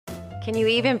Can you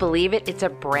even believe it? It's a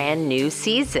brand new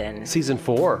season. Season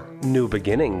 4, new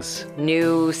beginnings.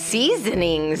 New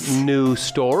seasonings. New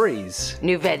stories.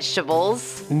 New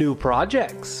vegetables. New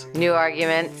projects. New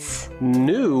arguments.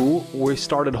 We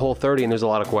started Whole30 and there's a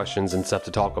lot of questions and stuff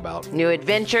to talk about. New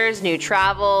adventures, new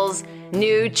travels,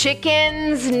 new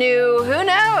chickens, new who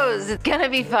knows? It's gonna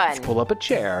be fun. Pull up a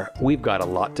chair. We've got a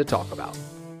lot to talk about.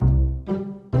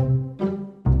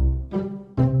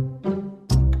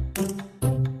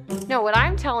 No, what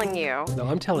I'm telling you. No,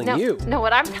 I'm telling you. No,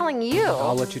 what I'm telling you.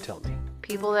 I'll let you tell me.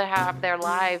 People that have their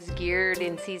lives geared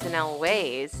in seasonal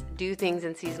ways do things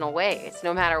in seasonal ways,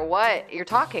 no matter what you're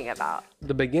talking about.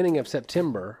 The beginning of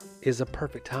September is a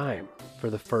perfect time for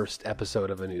the first episode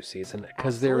of a new season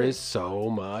because there is so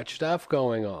much stuff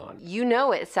going on. You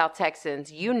know it, South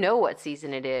Texans. You know what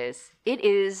season it is. It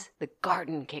is the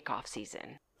garden kickoff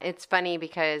season. It's funny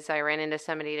because I ran into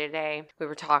somebody today. We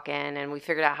were talking and we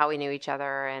figured out how we knew each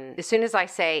other. And as soon as I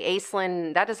say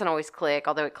Aislinn, that doesn't always click,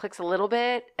 although it clicks a little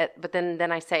bit. But then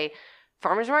I say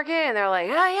farmer's market and they're like,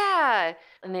 oh yeah.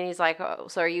 And then he's like, oh,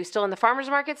 so are you still in the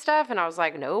farmer's market stuff? And I was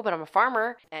like, no, but I'm a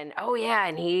farmer. And oh yeah.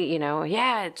 And he,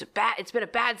 yeah, it's been a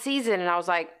bad season. And I was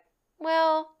like,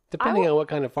 well, depending on what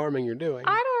kind of farming you're doing.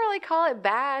 I don't really call it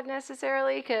bad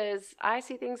necessarily because I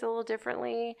see things a little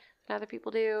differently than other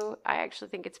people do. I actually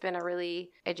think it's been a really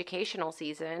educational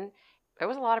season. There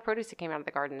was a lot of produce that came out of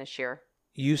the garden this year.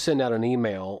 You send out an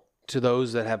email to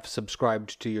those that have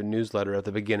subscribed to your newsletter at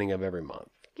the beginning of every month.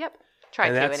 Yep. Try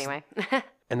to anyway.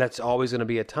 And that's always going to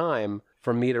be a time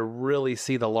for me to really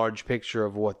see the large picture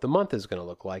of what the month is going to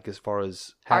look like as far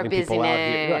as having people out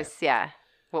here. Right. Yeah.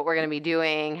 What we're going to be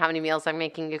doing, how many meals I'm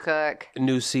making you cook.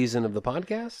 New season of the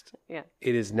podcast. Yeah.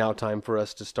 It is now time for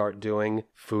us to start doing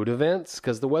food events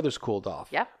because the weather's cooled off.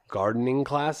 Yep. Gardening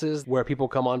classes where people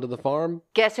come onto the farm.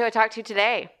 Guess who I talked to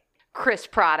today? Chris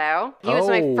Prado. He was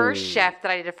my first chef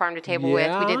that I did a farm to table with.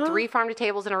 We did 3 farm to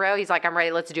tables in a row. He's like, I'm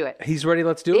ready, let's do it. He's ready,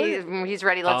 let's do it? He's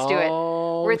ready, let's do it.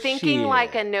 We're thinking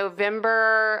like a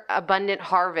November abundant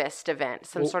harvest event,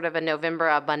 some sort of a November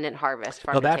abundant harvest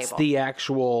farm to table. That's the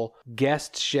actual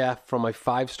guest chef from a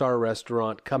 5-star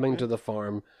restaurant coming to the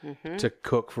farm to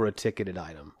cook for a ticketed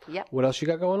item. Yep. What else you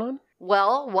got going on?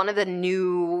 Well, one of the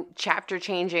new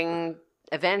chapter-changing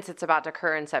events that's about to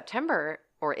occur in September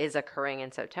or is occurring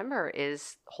in September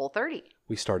is Whole30.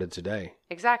 We started today.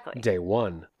 Exactly. Day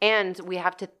 1. And we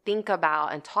have to think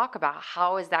about and talk about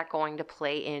how is that going to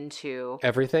play into...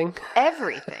 Everything?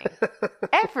 Everything.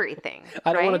 Everything.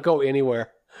 I don't want to go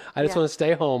anywhere. I just want to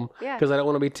stay home because I don't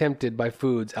want to be tempted by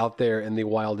foods out there in the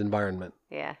wild environment.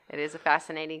 Yeah, it is a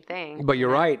fascinating thing. But you're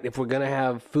right. If we're going to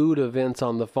have food events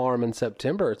on the farm in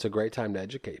September, it's a great time to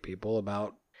educate people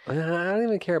about... I don't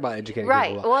even care about educating people.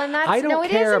 Right. Well, and that's I don't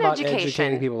care about education.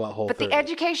 educating people about Whole30. But the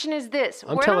education is this.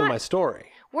 I'm telling my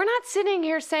story. We're not sitting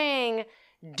here saying,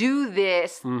 do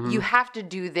this, you have to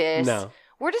do this. No.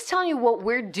 We're just telling you what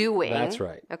we're doing. That's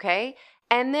right. Okay?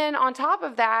 And then on top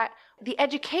of that, the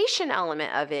education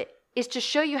element of it is to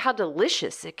show you how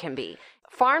delicious it can be.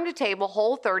 Farm to table,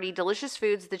 Whole30, delicious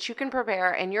foods that you can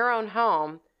prepare in your own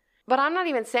home. But I'm not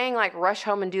even saying like rush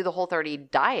home and do the Whole30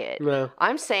 diet. No.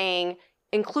 I'm saying...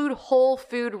 include whole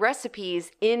food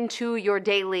recipes into your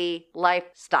daily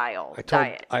lifestyle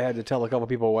diet. I had to tell a couple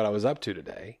people what I was up to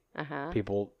today.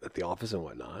 People at the office and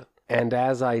whatnot. And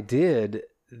as I did,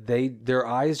 their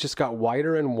eyes just got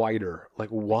wider and wider. Like,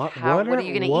 what are you going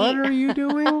to eat? What are you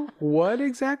doing? What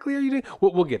exactly are you doing?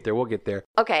 We'll get there. We'll get there.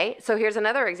 Okay, so here's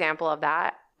another example of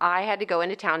that. I had to go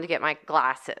into town to get my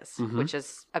glasses, which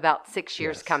is about 6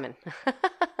 years coming.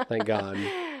 Thank God.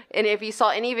 And if you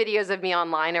saw any videos of me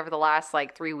online over the last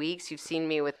 3 weeks, you've seen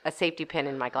me with a safety pin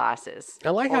in my glasses. I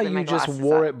like how you just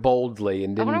wore it boldly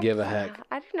and didn't give a heck.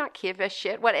 I do not give a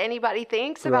shit what anybody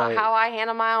thinks about how I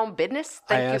handle my own business.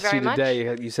 Thank you very much. I asked you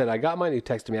today, you said, I got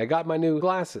my new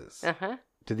glasses.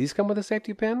 Do these come with a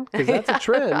safety pin? Because that's a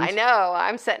trend. I know.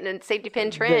 I'm setting a safety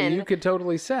pin trend. That you could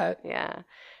totally set. Yeah.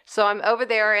 So I'm over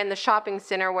there in the shopping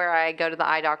center where I go to the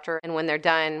eye doctor. And when they're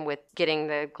done with getting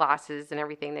the glasses and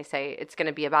everything, they say it's going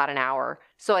to be about an hour.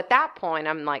 So at that point,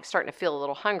 I'm starting to feel a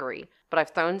little hungry. But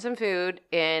I've thrown some food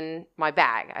in my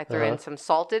bag. I threw in some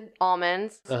salted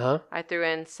almonds. I threw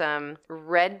in some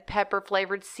red pepper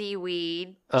flavored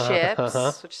seaweed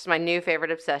chips, which is my new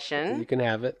favorite obsession. You can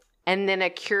have it. And then a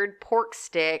cured pork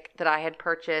stick that I had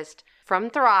purchased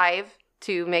from Thrive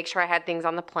to make sure I had things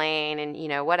on the plane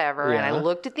and, whatever. Yeah. And I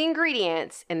looked at the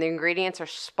ingredients, and the ingredients are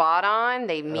spot on.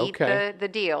 They meet the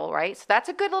deal, right? So that's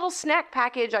a good little snack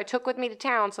package I took with me to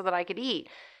town so that I could eat.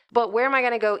 But where am I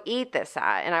going to go eat this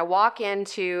at? And I walk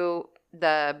into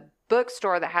the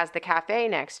bookstore that has the cafe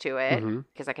next to it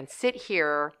because I can sit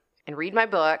here and read my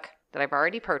book that I've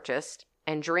already purchased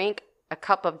and drink a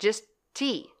cup of just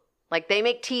tea. Like they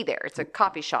make tea there. It's a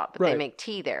coffee shop, but they make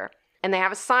tea there. And they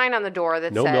have a sign on the door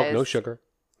that says... No milk, no sugar.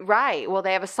 Right. Well,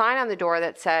 they have a sign on the door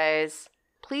that says,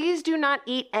 please do not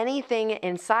eat anything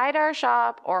inside our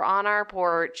shop or on our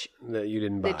porch that you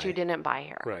didn't buy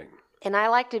here. Right. And I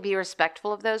like to be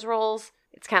respectful of those rules.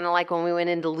 It's kind of like when we went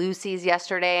into Lucy's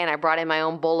yesterday and I brought in my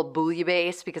own bowl of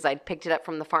bouillabaisse because I'd picked it up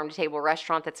from the farm-to-table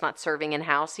restaurant that's not serving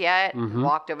in-house yet. Mm-hmm.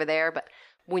 Walked over there, but...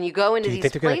 When you go into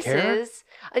these places,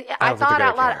 I thought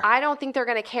out loud, I don't think they're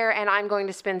going to care, and I'm going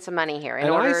to spend some money here in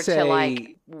order to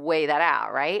like weigh that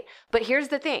out, right? But here's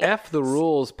the thing. F the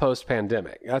rules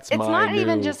post-pandemic. It's not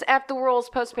even just F the rules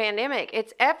post-pandemic.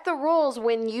 It's F the rules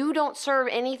when you don't serve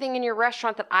anything in your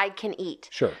restaurant that I can eat.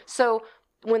 Sure. So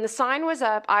when the sign was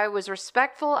up, I was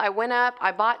respectful. I went up.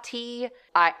 I bought tea.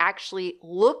 I actually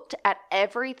looked at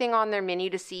everything on their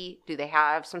menu to see, do they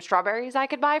have some strawberries I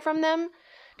could buy from them?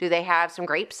 Do they have some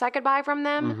grapes I could buy from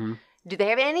them? Mm-hmm. Do they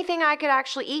have anything I could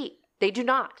actually eat? They do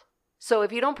not. So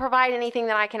if you don't provide anything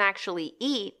that I can actually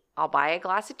eat, I'll buy a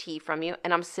glass of tea from you,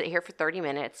 and I'm sit here for 30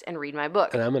 minutes and read my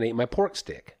book. And I'm going to eat my pork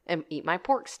stick. And eat my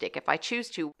pork stick if I choose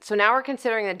to. So now we're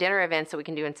considering the dinner events that we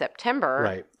can do in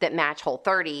September that match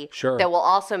Whole30. Sure. That will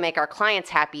also make our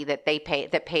clients happy that they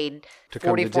paid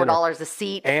 $44 a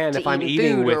seat and to if I'm eat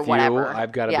eating food with or whatever. you,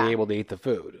 I've got to be able to eat the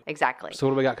food. Exactly. So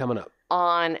what do we got coming up?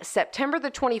 On September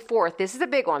the 24th, this is a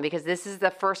big one because this is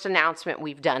the first announcement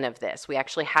we've done of this. We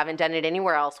actually haven't done it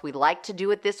anywhere else. We like to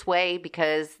do it this way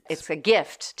because it's a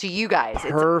gift to you guys.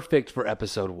 Perfect for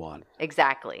episode 1.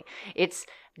 Exactly. It's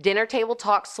Dinner Table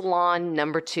Talk Salon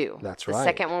number 2. That's right. The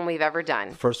second one we've ever done.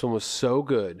 The first one was so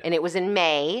good. And it was in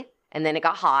May, and then it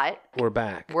got hot. We're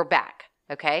back.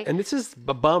 Okay? And this is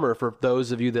a bummer for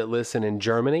those of you that listen in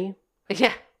Germany.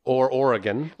 Yeah. Or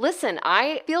Oregon. Listen,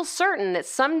 I feel certain that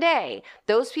someday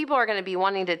those people are going to be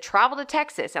wanting to travel to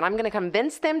Texas, and I'm going to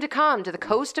convince them to come to the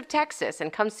coast of Texas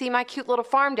and come see my cute little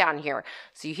farm down here.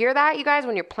 So you hear that, you guys?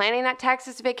 When you're planning that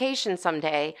Texas vacation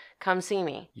someday, come see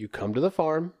me. You come to the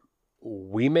farm,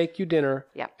 we make you dinner,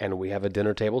 and we have a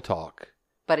dinner table talk.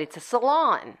 But it's a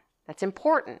salon. That's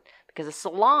important because a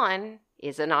salon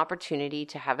is an opportunity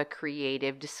to have a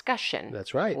creative discussion.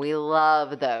 That's right. We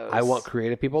love those. I want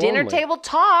creative people Dinner only. Table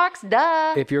Talks,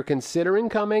 duh. If you're considering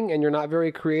coming and you're not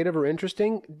very creative or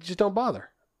interesting, just don't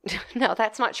bother. No,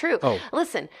 that's not true. Oh.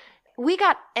 Listen, we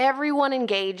got everyone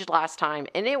engaged last time,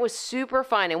 and it was super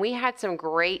fun, and we had some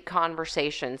great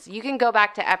conversations. You can go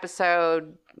back to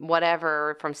episode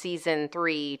whatever from season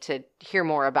 3 to hear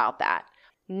more about that.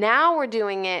 Now we're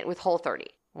doing it with Whole30.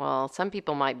 Well, some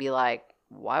people might be like,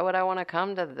 why would I want to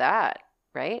come to that,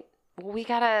 right? Well, we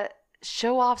got to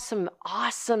show off some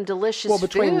awesome, delicious food. Well,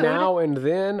 between now and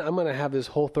then, I'm going to have this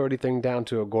Whole30 thing down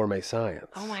to a gourmet science.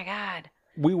 Oh, my God.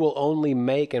 We will only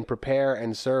make and prepare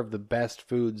and serve the best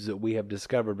foods that we have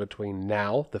discovered between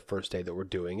now, the first day that we're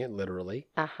doing it, literally,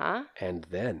 and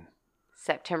then.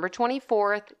 September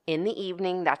 24th in the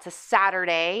evening. That's a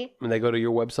Saturday. And they go to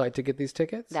your website to get these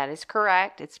tickets? That is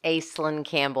correct. It's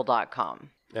aislyncampbell.com.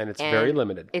 And it's very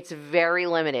limited. It's very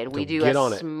limited. So we do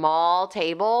a small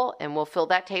table, and we'll fill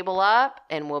that table up,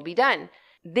 and we'll be done.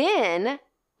 Then,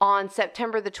 on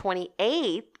September the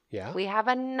 28th, we have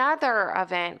another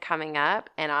event coming up,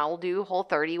 and I'll do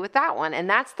Whole30 with that one. And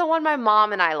that's the one my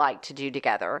mom and I like to do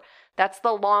together. That's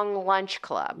the Long Lunch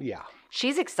Club. Yeah.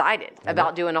 She's excited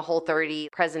about doing a Whole30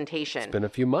 presentation. It's been a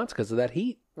few months because of that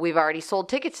heat. We've already sold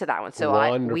tickets to that one.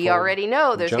 So we already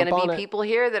know there's going to be people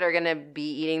here that are going to be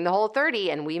eating the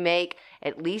Whole30, and we make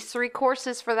at least 3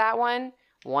 courses for that one.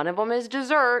 One of them is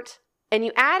dessert. And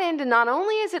you add into not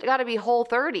only is it got to be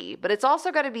Whole30, but it's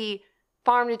also got to be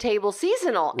farm to table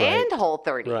seasonal and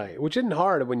Whole30. Right, which isn't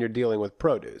hard when you're dealing with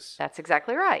produce. That's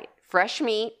exactly right. Fresh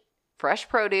meat, fresh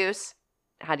produce.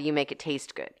 How do you make it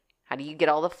taste good? How do you get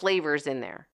all the flavors in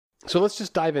there? So let's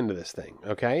just dive into this thing,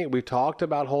 okay? We talked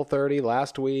about Whole30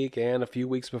 last week and a few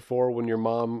weeks before when your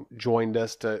mom joined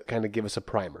us to kind of give us a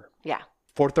primer. Yeah.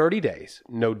 For 30 days,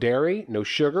 no dairy, no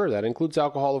sugar, that includes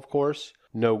alcohol, of course,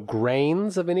 no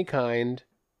grains of any kind.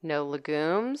 No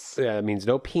legumes. Yeah, that means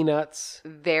no peanuts.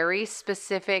 Very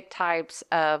specific types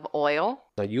of oil.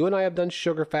 Now, you and I have done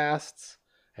sugar fasts,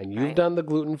 and you've done the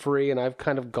gluten-free, and I've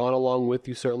kind of gone along with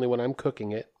you, certainly when I'm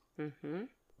cooking it. Mm-hmm.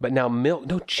 But now milk,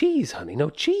 no cheese, honey, no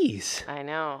cheese. I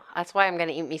know. That's why I'm going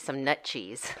to eat me some nut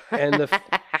cheese. And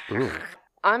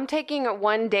I'm taking it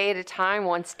one day at a time,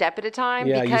 one step at a time.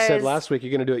 Yeah, you said last week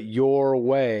you're going to do it your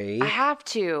way. I have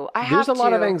to. There's a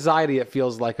lot of anxiety, it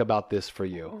feels like, about this for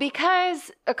you.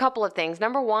 Because a couple of things.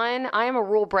 Number one, I am a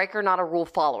rule breaker, not a rule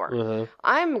follower.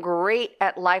 I'm great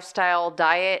at lifestyle,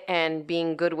 diet, and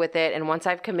being good with it. And once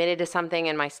I've committed to something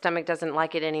and my stomach doesn't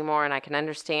like it anymore and I can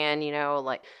understand,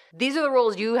 like, these are the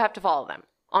rules, you have to follow them.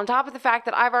 On top of the fact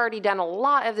that I've already done a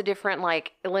lot of the different,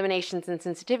 like, eliminations and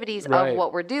sensitivities of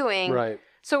what we're doing. Right.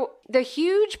 So the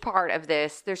huge part of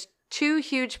this, there's 2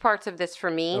 huge parts of this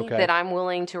for me that I'm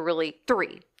willing to really,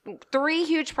 3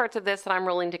 huge parts of this that I'm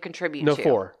willing to contribute to.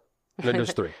 4. No,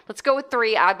 there's 3. Let's go with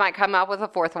 3. I might come up with a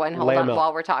 4th one. Hold on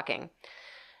while we're talking.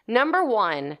 Number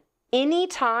 1,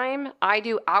 anytime I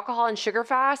do alcohol and sugar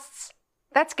fasts,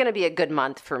 that's going to be a good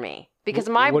month for me. Because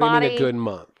my body... What do you mean a good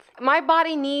month? My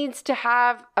body needs to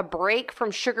have a break from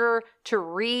sugar to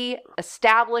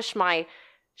re-establish my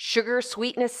sugar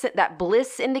sweetness, that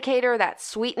bliss indicator, that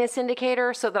sweetness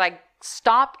indicator, so that I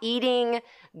stop eating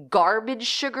garbage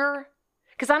sugar.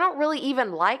 Because I don't really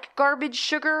even like garbage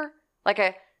sugar, like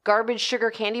a garbage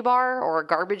sugar candy bar or a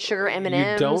garbage sugar M&Ms.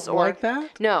 You don't like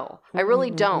that? No, I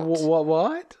really don't.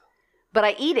 What? But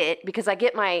I eat it because I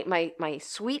get my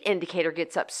sweet indicator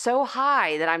gets up so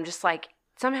high that I'm just like,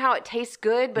 somehow it tastes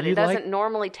good, but it doesn't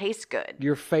normally taste good.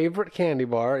 Your favorite candy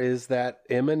bar is that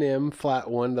M&M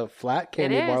flat one, the flat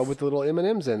candy bar with the little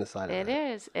M&Ms in the side of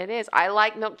it. It is. I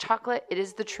like milk chocolate. It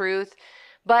is the truth.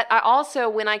 But I also,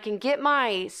 when I can get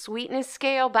my sweetness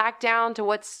scale back down to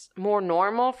what's more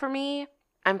normal for me,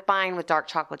 I'm fine with dark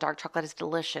chocolate. Dark chocolate is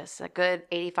delicious. A good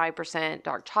 85%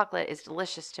 dark chocolate is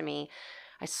delicious to me.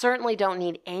 I certainly don't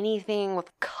need anything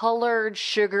with colored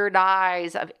sugar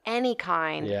dyes of any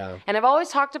kind. Yeah. And I've always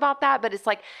talked about that, but it's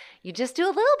like, you just do a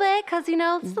little bit because,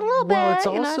 it's a little bit. It's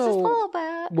also, it's just a little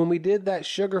bit. When we did that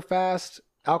sugar fast,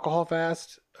 alcohol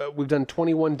fast, we've done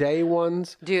 21-day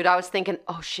ones. Dude, I was thinking,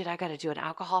 oh, shit, I got to do an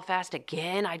alcohol fast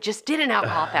again. I just did an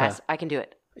alcohol fast. I can do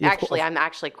it. Actually, I'm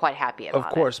actually quite happy about it.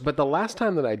 Of course. But the last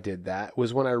time that I did that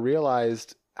was when I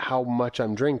realized how much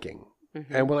I'm drinking.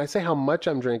 Mm-hmm. And when I say how much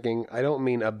I'm drinking, I don't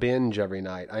mean a binge every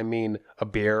night. I mean a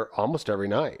beer almost every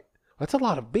night. That's a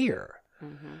lot of beer.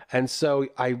 Mm-hmm. And so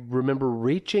I remember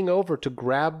reaching over to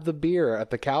grab the beer at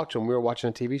the couch when we were watching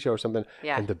a TV show or something,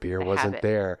 and the beer wasn't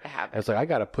there. And it's like, I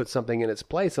got to put something in its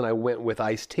place. And I went with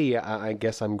iced tea. I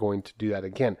guess I'm going to do that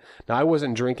again. Now, I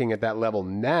wasn't drinking at that level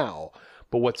now,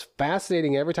 but what's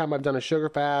fascinating, every time I've done a sugar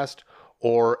fast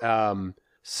or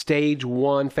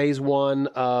phase 1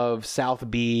 of South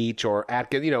Beach or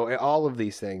Atkins, all of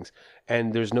these things,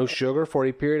 and there's no sugar for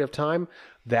a period of time,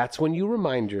 that's when you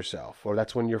remind yourself, or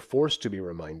that's when you're forced to be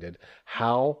reminded,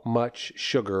 how much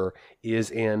sugar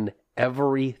is in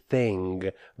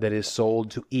everything that is sold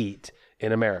to eat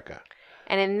in America.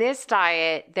 And in this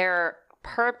diet, they're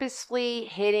purposefully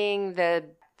hitting the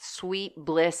sweet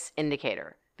bliss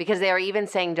indicator, because they are even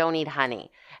saying don't eat honey.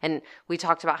 And we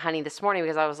talked about honey this morning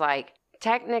because I was like,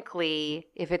 technically,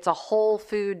 if it's a whole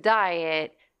food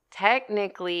diet,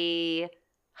 technically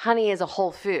honey is a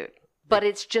whole food, but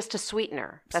it's just a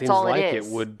sweetener. That's all it is. Seems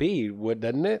like it would be,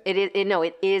 doesn't it? It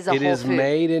is a whole food. It is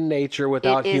made in nature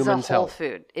without humans' help. It is a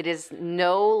whole food. It is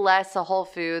no less a whole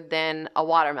food than a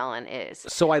watermelon is.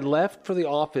 So I left for the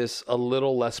office a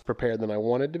little less prepared than I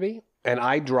wanted to be, and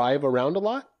I drive around a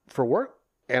lot for work,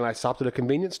 and I stopped at a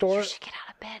convenience store. You should get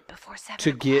out of bed before 7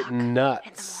 to get nuts.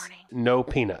 In the morning. No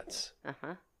peanuts.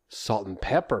 Uh-huh. Salt and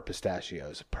pepper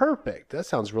pistachios. Perfect. That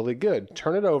sounds really good.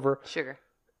 Turn it over. Sugar.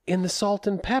 In the salt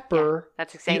and pepper,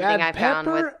 that's the same thing I found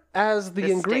with pepper as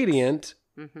the ingredient,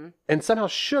 and somehow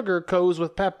sugar goes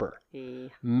with pepper. Yeah.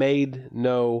 Made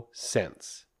no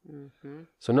sense. Mm-hmm.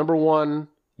 So number 1,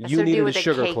 you needed a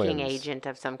sugar cleanse. Caking agent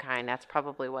of some kind. That's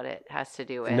probably what it has to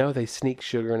do with. No, they sneak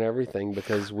sugar in everything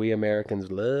because we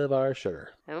Americans love our sugar.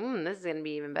 This is going to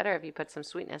be even better if you put some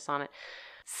sweetness on it.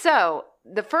 So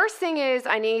the first thing is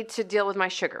I need to deal with my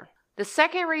sugar. The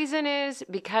second reason is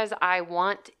because I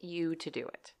want you to do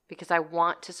it. Because I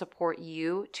want to support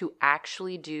you to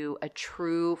actually do a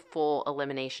true full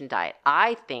elimination diet.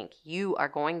 I think you are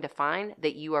going to find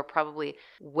that you are probably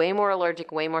way more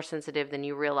allergic, way more sensitive than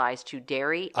you realize to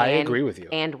dairy I agree with you.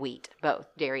 And wheat. Both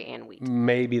dairy and wheat.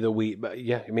 Maybe the wheat, but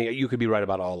yeah, I mean, you could be right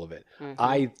about all of it. Mm-hmm.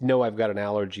 I know I've got an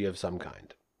allergy of some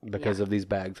kind because of these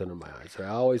bags under my eyes that I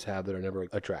always have that are never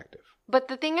attractive. But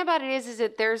the thing about it is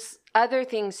that there's other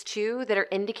things too that are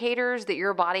indicators that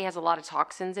your body has a lot of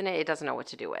toxins in it. It doesn't know what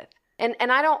to do with. And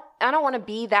I don't want to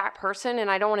be that person,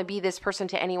 and I don't want to be this person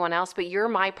to anyone else, but you're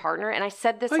my partner. And I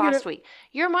said this last week.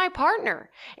 You're my partner.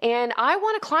 And I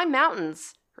want to climb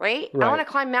mountains right? I want to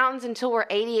climb mountains until we're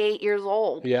 88 years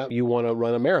old. Yeah, you want to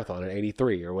run a marathon at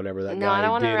 83 or whatever that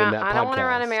guy did in that podcast. I don't want to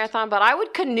run a marathon, but I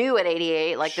would canoe at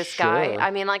 88 like this guy.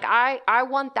 I mean, like, I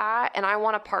want that, and I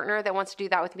want a partner that wants to do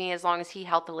that with me as long as he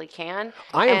healthily can.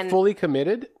 I am fully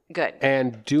committed. Good.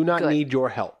 And do not need your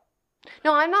help.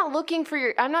 No, I'm not looking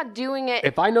for I'm not doing it.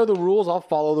 If I know the rules, I'll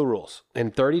follow the rules.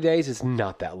 And 30 days is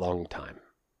not that long time.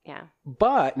 Yeah.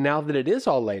 But now that it is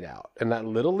all laid out, and that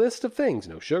little list of things,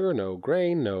 no sugar, no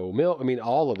grain, no milk, I mean,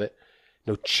 all of it.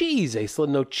 No cheese, Aislinn,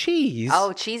 no cheese.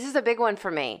 Oh, cheese is a big one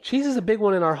for me. Cheese is a big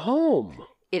one in our home.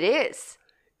 It is.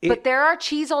 But there are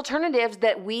cheese alternatives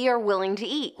that we are willing to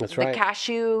eat. That's right. The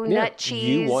cashew nut cheese.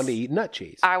 You want to eat nut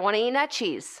cheese. I want to eat nut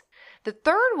cheese. The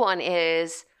third one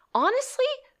is, honestly,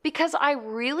 because I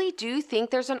really do think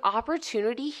there's an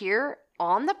opportunity here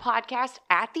on the podcast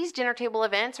at these dinner table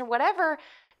events or whatever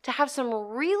to have some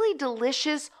really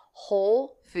delicious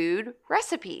whole food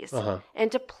recipes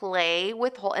and to play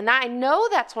with whole. And I know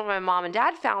that's what my mom and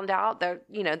dad found out, that,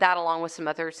 you know, that along with some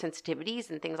other sensitivities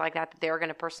and things like that they're going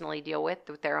to personally deal with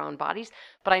their own bodies.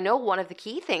 But I know one of the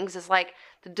key things is like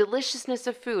the deliciousness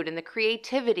of food and the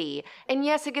creativity. And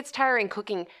yes, it gets tiring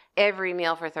cooking every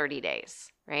meal for 30 days.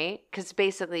 Right? Because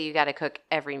basically you got to cook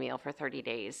every meal for 30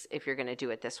 days if you're going to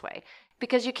do it this way.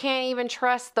 Because you can't even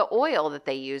trust the oil that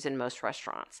they use in most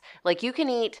restaurants. Like, you can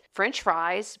eat French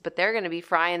fries, but they're going to be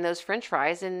frying those French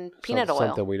fries in peanut oil.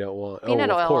 Something we don't want. Peanut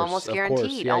oil, course, almost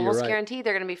guaranteed. Yeah, almost guaranteed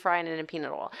they're going to be frying it in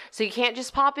peanut oil. So you can't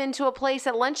just pop into a place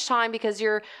at lunchtime because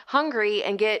you're hungry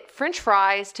and get French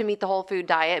fries to meet the whole food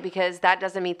diet, because that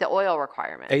doesn't meet the oil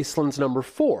requirement. Aislinn's number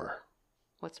 4.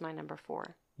 What's my number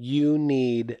 4? You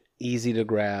need easy to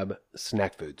grab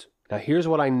snack foods. Now, here's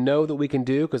what I know that we can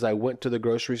do, because I went to the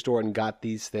grocery store and got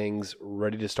these things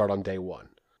ready to start on day one.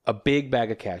 A big bag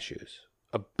of cashews,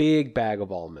 a big bag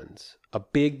of almonds, a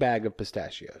big bag of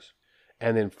pistachios,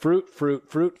 and then fruit.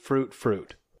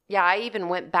 Yeah, I even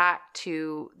went back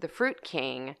to the Fruit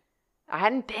King. I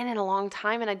hadn't been in a long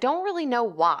time, and I don't really know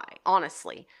why,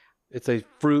 honestly. It's a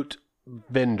fruit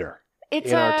vendor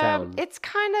in our town. It's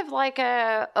kind of like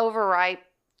a overripe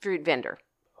fruit vendor.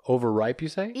 Overripe, you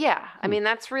say? Yeah. I mean,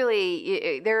 that's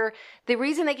really, the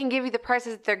reason they can give you the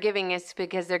prices that they're giving is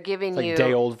because they're giving you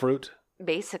day-old fruit?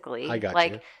 Basically. I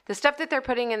got you. The stuff that they're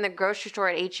putting in the grocery store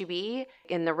at H-E-B,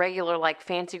 in the regular, like,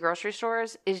 fancy grocery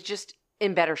stores, is just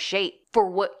in better shape for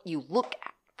what you look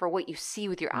at, for what you see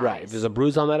with your eyes. Right. If there's a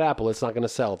bruise on that apple, it's not going to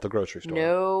sell at the grocery store.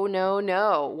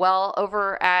 No. Well,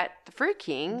 over at the Fruit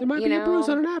King, there might be a bruise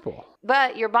on an apple.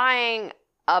 But you're buying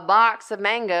a box of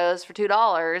mangoes for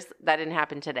 $2. That didn't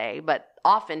happen today, but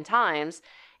oftentimes.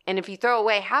 And if you throw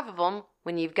away half of them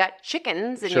when you've got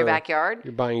chickens in your backyard,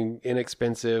 you're buying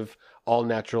inexpensive,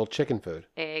 all-natural chicken food.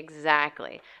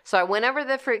 Exactly. So I went over to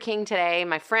the Fruit King today.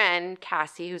 My friend,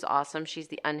 Cassie, who's awesome. She's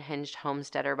the Unhinged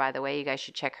Homesteader, by the way. You guys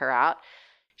should check her out.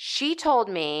 She told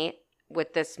me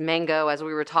with this mango, as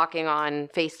we were talking on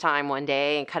FaceTime one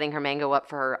day and cutting her mango up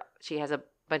for her, she has a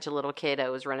bunch of little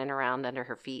kiddos running around under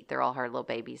her feet. They're all her little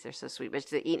babies. They're so sweet. But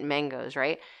she's eating mangoes,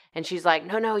 right? And she's like,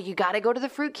 no, you got to go to the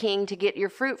Fruit King to get your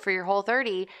fruit for your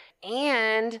Whole30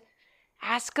 and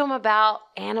ask them about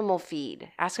animal feed.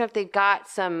 Ask them if they've got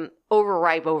some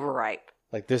overripe.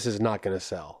 Like, this is not going to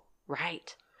sell.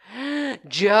 Right.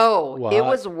 Joe, what? It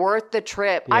was worth the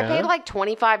trip. Yeah? I paid like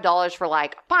 $25 for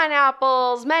like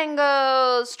pineapples,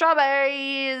 mangoes,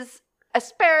 strawberries,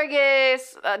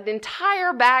 asparagus, an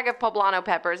entire bag of poblano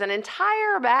peppers, an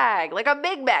entire bag, like a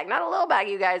big bag, not a little bag,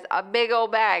 you guys, a big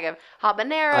old bag of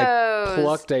habaneros. I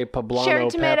plucked a poblano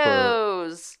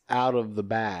pepper out of the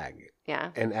bag.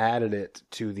 Yeah. And added it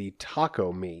to the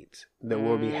taco meat that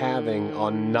we'll be having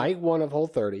on night one of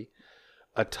Whole30,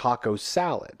 a taco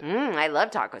salad. I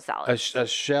love taco salad. A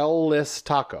shell-less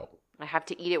taco. I have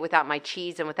to eat it without my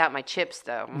cheese and without my chips,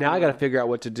 though. Now I got to figure out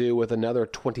what to do with another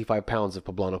 25 pounds of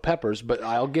poblano peppers, but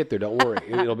I'll get there. Don't worry.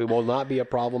 Will not be a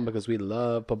problem because we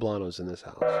love poblanos in this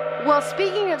house. Well,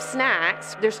 speaking of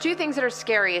snacks, there's 2 things that are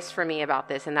scariest for me about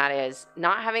this, and that is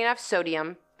not having enough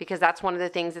sodium, because that's one of the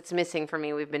things that's missing for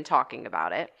me. We've been talking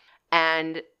about it.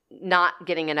 And not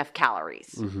getting enough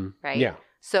calories, right? Yeah.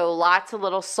 So lots of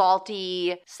little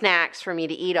salty snacks for me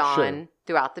to eat on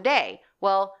throughout the day.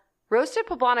 Well, roasted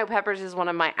poblano peppers is one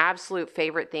of my absolute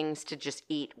favorite things to just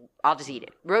eat. I'll just eat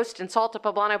it. Roast and salt a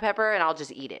poblano pepper, and I'll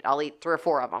just eat it. I'll eat 3 or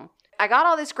 4 of them. I got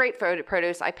all this great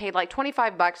produce. I paid like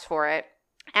 $25 for it.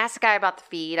 Asked the guy about the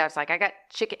feed. I was like, I got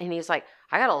chicken. And he was like,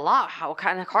 I got a lot. What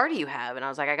kind of car do you have? And I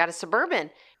was like, I got a Suburban.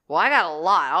 Well, I got a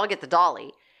lot. I'll get the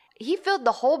Dolly. He filled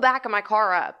the whole back of my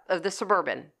car up, of the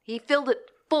Suburban. He filled it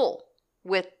full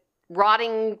with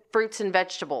rotting fruits and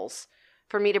vegetables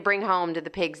for me to bring home to the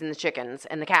pigs and the chickens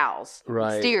and the cows.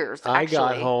 Right. Steers, I actually.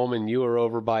 got home and you were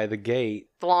over by the gate.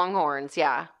 The longhorns,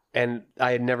 yeah. And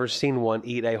I had never seen one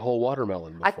eat a whole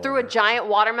watermelon before. I threw a giant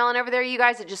watermelon over there, you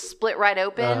guys. It just split right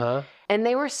open. Uh-huh. And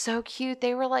they were so cute.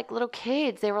 They were like little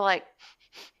kids. They were like...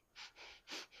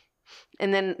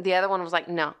 And then the other one was like,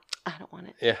 no, I don't want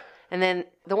it. Yeah. And then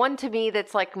the one to me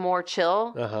that's like more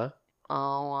chill. Uh-huh.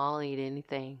 Oh, I'll eat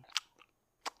anything.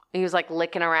 He was like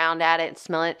licking around at it and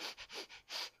smelling it.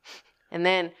 And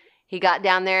then he got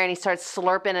down there and he started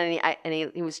slurping and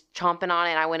he was chomping on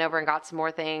it. And I went over and got some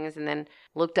more things and then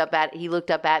he looked up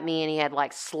at me and he had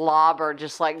like slobber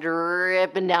just like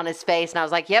dripping down his face. And I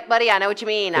was like, yep, buddy, I know what you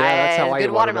mean. Yeah, that's how I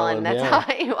eat watermelon. That's how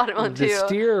I eat watermelon too. The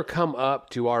steer come up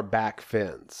to our back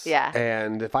fence. Yeah.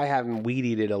 And if I haven't weed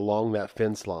eated along that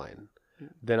fence line,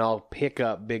 then I'll pick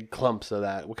up big clumps of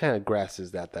that. What kind of grass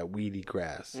is that? That weedy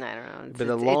grass? I don't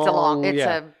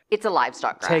know. It's a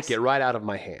livestock grass. Take it right out of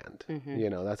my hand.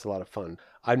 Mm-hmm. That's a lot of fun.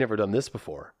 I've never done this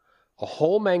before. A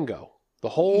whole mango. The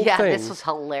whole thing. Yeah, this was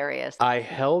hilarious. I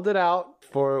held it out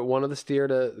for one of the steer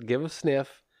to give a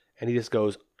sniff, and he just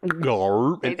goes,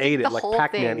 and ate it like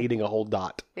Pac-Man eating a whole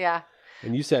dot. Yeah.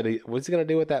 And you said, what's he going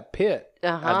to do with that pit?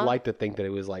 I'd like to think that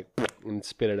it was like, and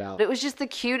spit it out. It was just the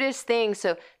cutest thing.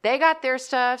 So they got their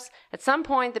stuffs. At some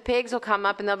point, the pigs will come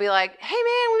up and they'll be like, hey,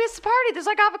 man, we missed the party. There's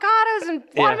like avocados and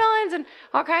watermelons and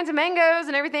all kinds of mangoes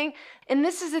and everything. And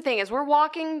this is the thing, as we're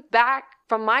walking back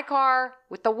from my car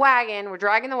with the wagon, we're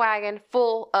dragging the wagon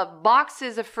full of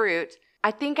boxes of fruit.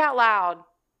 I think out loud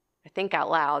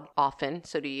often.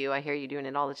 So do you. I hear you doing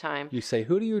it all the time. You say,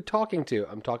 who are you talking to?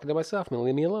 I'm talking to myself. Now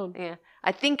leave me alone. Yeah.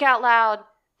 I think out loud.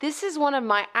 This is one of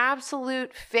my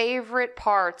absolute favorite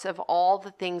parts of all the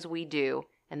things we do,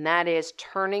 and that is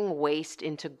turning waste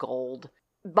into gold.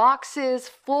 Boxes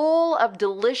full of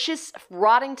delicious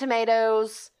rotting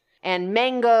tomatoes and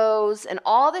mangoes and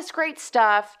all this great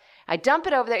stuff. I dump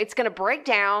it over there. It's going to break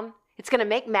down. It's going to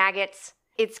make maggots.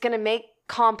 It's going to make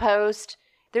compost.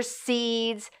 There's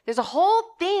seeds. There's a whole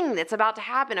thing that's about to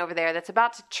happen over there that's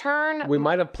about to turn. We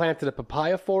might have planted a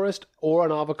papaya forest or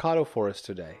an avocado forest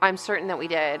today. I'm certain that we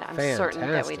did. Certain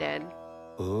that we did.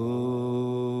 Ooh.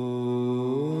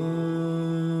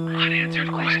 Unanswered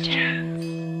questions.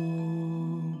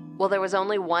 Well, there was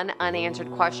only one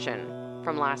unanswered question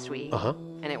from last week. Uh-huh.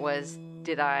 And it was,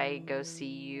 did I go see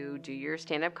you do your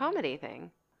stand-up comedy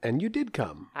thing? And you did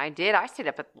come. I did. I stayed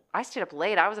up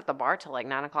late. I was at the bar till like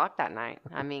 9 o'clock that night.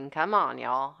 I mean, come on,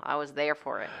 y'all. I was there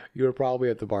for it. You were probably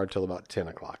at the bar till about 10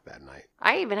 o'clock that night.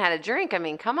 I even had a drink. I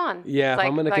mean, come on. Yeah, it's if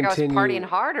I'm going to continue. I was partying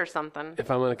hard or something. If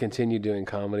I'm going to continue doing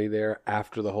comedy there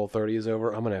after the whole 30 is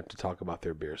over, I'm going to have to talk about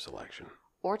their beer selection.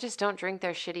 Or just don't drink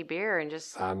their shitty beer and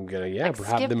just... I'm going to,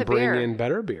 have them bring in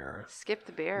better beer. Skip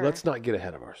the beer. Let's not get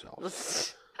ahead of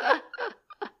ourselves.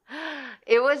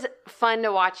 It was fun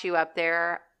to watch you up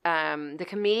there. The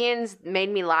comedians made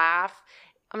me laugh.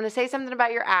 I'm going to say something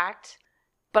about your act,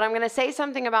 but I'm going to say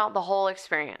something about the whole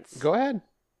experience. Go ahead.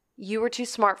 You were too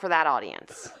smart for that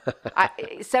audience.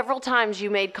 Several times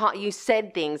you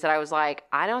said things that I was like,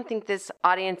 I don't think this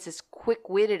audience is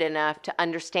quick-witted enough to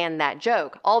understand that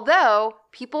joke. Although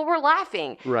people were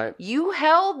laughing. Right. You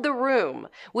held the room,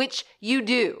 which you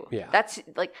do. Yeah. That's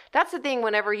the thing.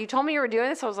 Whenever you told me you were doing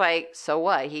this, I was like, so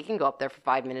what? He can go up there for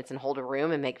 5 minutes and hold a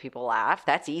room and make people laugh.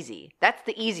 That's easy. That's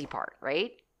the easy part,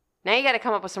 right? Now you got to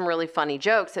come up with some really funny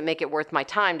jokes that make it worth my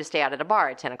time to stay out at a bar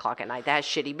at 10 o'clock at night that has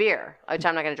shitty beer. Which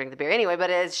I'm not going to drink the beer anyway, but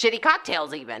it has shitty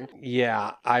cocktails even.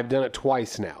 Yeah, I've done it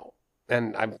twice now.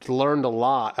 And I've learned a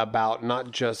lot about not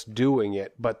just doing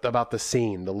it, but about the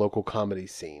scene, the local comedy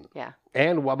scene. Yeah.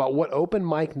 And about what open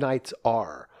mic nights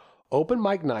are. Open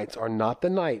mic nights are not the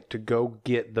night to go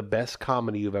get the best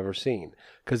comedy you've ever seen.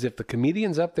 Because if the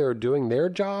comedians up there are doing their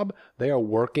job, they are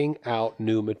working out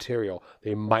new material.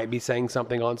 They might be saying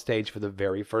something on stage for the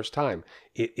very first time.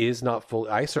 It is not full.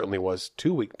 I certainly was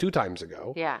 2 times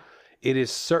ago. Yeah. It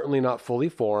is certainly not fully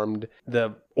formed.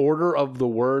 The order of the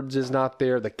words is not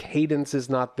there. The cadence is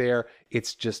not there.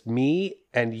 It's just me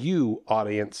and you,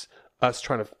 audience, us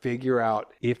trying to figure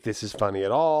out if this is funny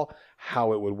at all,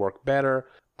 how it would work better.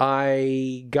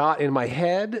 I got in my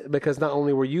head because not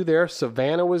only were you there,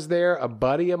 Savannah was there, a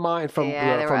buddy of mine from the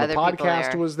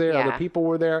podcast was there, other people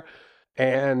were there,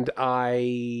 and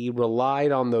I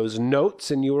relied on those notes,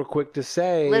 and you were quick to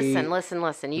say...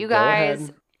 Listen. You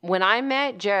guys, when I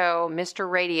met Joe, Mr.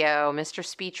 Radio, Mr.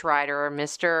 Speechwriter,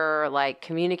 Mr.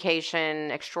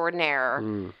 communication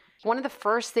extraordinaire... One of the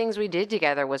first things we did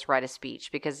together was write a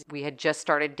speech because we had just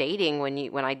started dating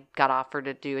when I got offered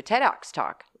to do a TEDx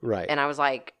talk. Right. And I was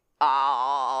like,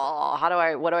 oh,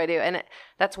 what do I do? And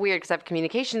that's weird because I have a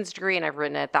communications degree and I've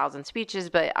written 1,000 speeches,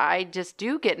 but I just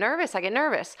do get nervous. I get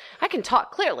nervous. I can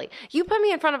talk clearly. You put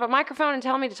me in front of a microphone and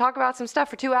tell me to talk about some stuff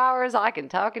for 2 hours, I can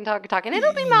talk and talk and talk. And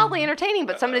it'll be mildly entertaining,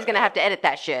 but somebody's going to have to edit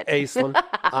that shit. Aislinn,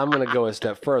 I'm going to go a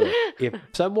step further. If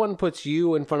someone puts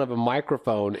you in front of a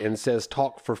microphone and says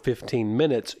talk for 15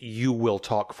 minutes, you will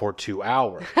talk for 2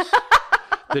 hours.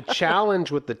 The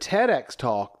challenge with the TEDx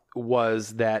talk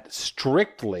was that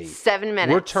strictly 7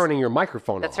 minutes. We're turning your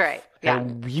microphone That's off. right. Yeah.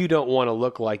 And you don't want to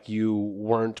look like you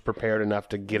weren't prepared enough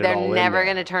to get it all in there. They're never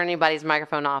going to turn anybody's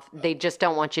microphone off. They just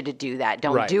don't want you to do that.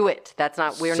 Don't do it. That's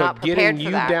not, we're not prepared for that. So getting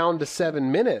you down to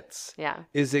 7 minutes yeah.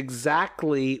 is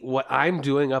exactly what I'm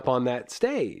doing up on that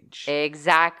stage.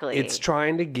 Exactly. It's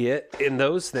trying to get in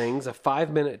those things a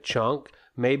 5-minute chunk,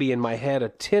 maybe in my head a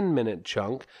 10-minute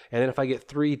chunk, and then if I get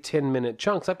 3 10-minute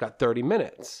chunks, I've got 30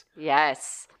 minutes.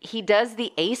 Yes. He does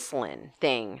the Aislinn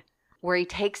thing where he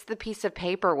takes the piece of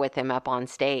paper with him up on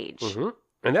stage. Mm-hmm.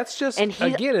 And that's just,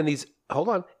 again, in these, hold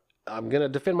on, I'm going to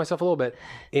defend myself a little bit.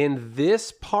 In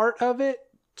this part of it,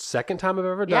 second time I've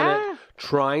ever done it,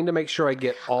 trying to make sure I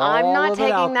get all of it out there. I'm not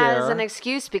taking that as an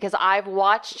excuse because I've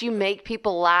watched you make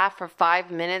people laugh for 5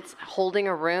 minutes holding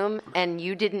a room and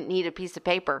you didn't need a piece of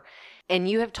paper. And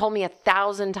you have told me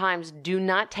 1,000 times, do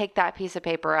not take that piece of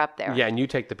paper up there. Yeah, and you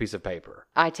take the piece of paper.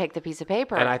 I take the piece of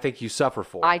paper. And I think you suffer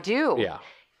for it. I do. Yeah.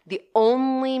 The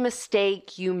only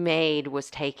mistake you made was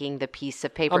taking the piece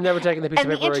of paper. I'm never taking the piece of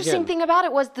paper again. And the interesting thing about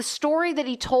it was the story that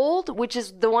he told, which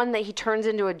is the one that he turns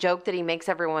into a joke that he makes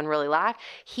everyone really laugh.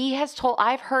 He has told,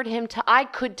 I've heard him, I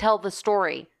could tell the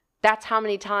story. That's how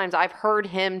many times I've heard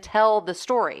him tell the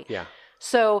story. Yeah.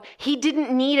 So he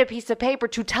didn't need a piece of paper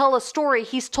to tell a story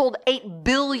he's told 8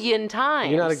 billion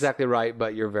times. You're not exactly right,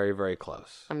 but you're very, very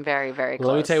close. I'm very, very close.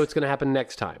 Let me tell you what's going to happen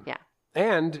next time. Yeah.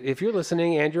 And if you're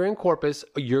listening and you're in Corpus,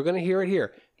 you're going to hear it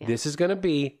here. Yeah. This is going to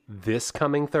be this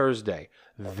coming Thursday.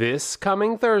 This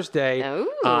coming Thursday,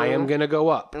 I am going to go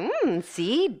up.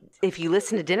 See? If you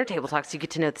listen to Dinner Table Talks, you get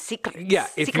to know the secrets. Yeah.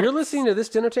 If you're listening to this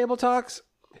Dinner Table Talks,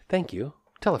 thank you.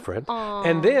 Tell a friend. Aww.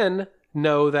 And then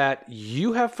know that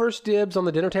you have first dibs on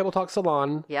the Dinner Table Talk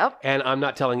salon. Yep. And I'm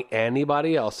not telling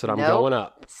anybody else that I'm going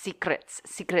up.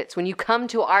 Secrets. When you come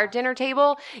to our dinner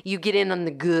table, you get in on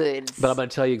the goods. But I'm going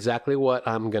to tell you exactly what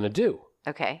I'm going to do.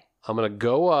 Okay. I'm going to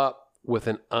go up with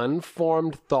an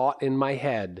unformed thought in my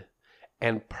head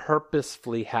and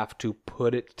purposefully have to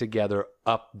put it together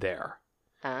up there.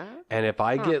 And if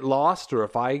I get lost or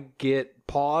if I get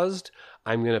paused,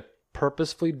 I'm going to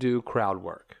purposefully do crowd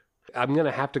work. I'm going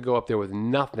to have to go up there with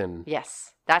nothing.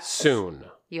 Yes. That's soon.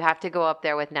 You have to go up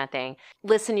there with nothing.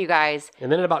 Listen, you guys.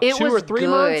 And then in about 2 or 3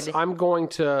 months, I'm going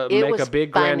to make a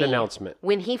big grand announcement.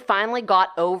 When he finally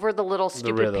got over the little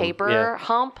stupid paper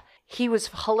hump, he was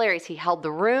hilarious. He held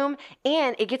the room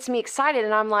and it gets me excited.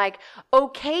 And I'm like,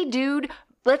 okay, dude,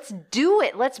 let's do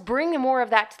it. Let's bring more of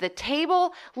that to the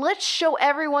table. Let's show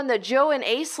everyone the Joe and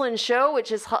Aislinn show, which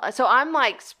is, so I'm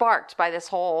like sparked by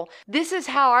this is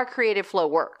how our creative flow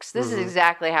works. This is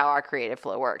exactly how our creative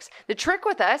flow works. The trick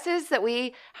with us is that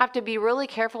we have to be really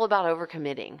careful about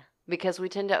overcommitting because we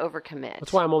tend to overcommit.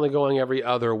 That's why I'm only going every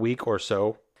other week or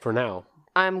so for now.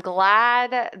 I'm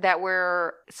glad that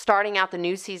we're starting out the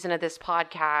new season of this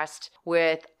podcast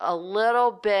with a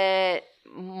little bit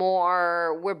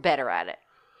more, we're better at it.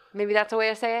 Maybe that's the way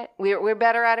to say it. We're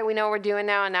better at it. We know what we're doing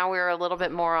now, and now we're a little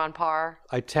bit more on par.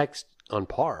 I text on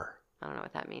par. I don't know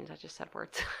what that means. I just said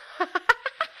words.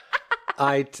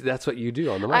 That's what you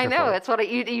do on the microphone. I know. That's what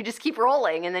you just keep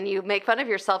rolling, and then you make fun of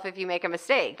yourself if you make a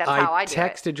mistake. That's how I do it. I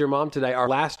texted your mom today. Our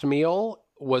last meal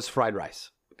was fried rice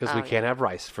because we can't have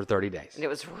rice for 30 days. It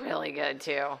was really good,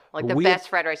 too. Like the best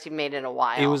fried rice you've made in a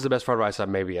while. It was the best fried rice I've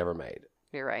maybe ever made.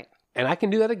 You're right. And I can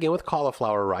do that again with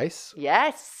cauliflower rice.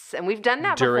 Yes, and we've done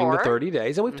that during before. the 30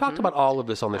 days. And we've talked about all of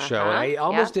this on the show. And I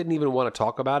almost didn't even want to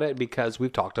talk about it because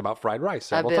we've talked about fried rice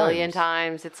several times. A billion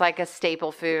times. It's like a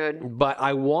staple food. But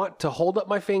I want to hold up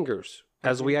my fingers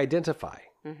as we identify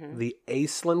the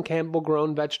Aislinn Campbell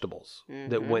grown vegetables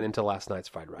that went into last night's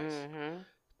fried rice.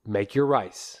 Make your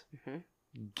rice.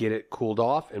 Get it cooled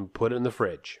off and put it in the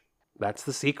fridge. That's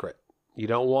the secret. You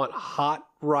don't want hot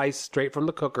rice straight from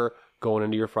the cooker going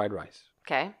into your fried rice.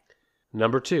 Okay.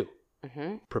 Number 2,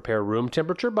 prepare room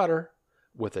temperature butter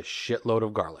with a shitload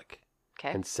of garlic.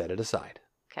 Okay. And set it aside.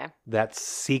 Okay. That's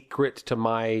secret to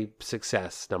my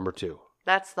success, number 2.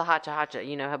 That's the hacha,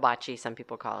 hibachi, some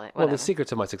people call it. Whatever. Well, the secret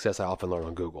to my success I often learn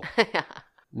on Google.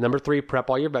 Number 3, prep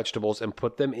all your vegetables and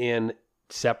put them in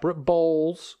separate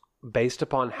bowls based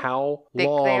upon how thick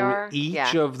long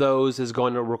each of those is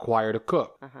going to require to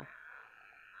cook.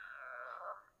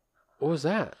 What was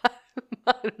that?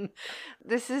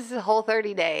 This is a whole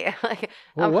 30 day. Like,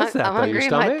 what's that? I'm hungry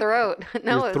in my throat.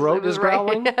 No, your throat is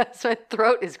growling? Yes, my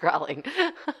throat is growling.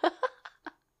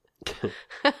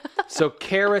 So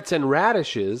carrots and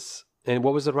radishes, and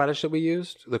what was the radish that we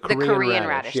used? The Korean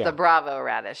radish. The Bravo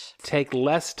radish. Take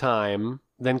less time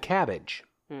than cabbage.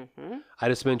 Mm-hmm. I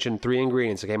just mentioned 3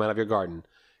 ingredients that came out of your garden.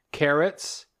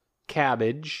 Carrots,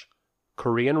 cabbage,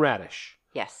 Korean radish.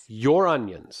 Yes. Your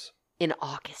onions. In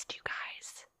August, you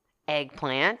guys.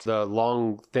 Eggplant. The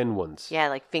long, thin ones. Yeah,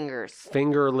 like fingers.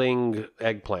 Fingerling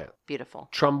eggplant. Beautiful.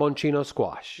 Tromboncino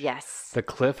squash. Yes. The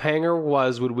cliffhanger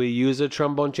was, would we use a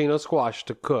tromboncino squash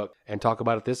to cook and talk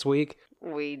about it this week?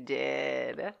 We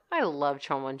did. I love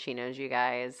tromboncinos, you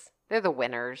guys. They're the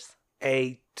winners.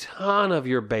 A ton of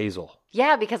your basil.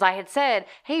 Yeah, because I had said,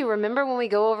 hey, remember when we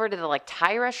go over to the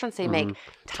Thai restaurants, they make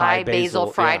Thai basil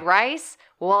fried rice?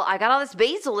 Well, I got all this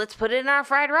basil. Let's put it in our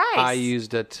fried rice. I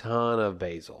used a ton of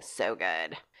basil. So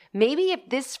good. Maybe if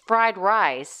this fried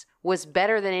rice was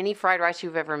better than any fried rice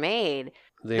you've ever made,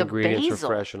 the ingredients basil,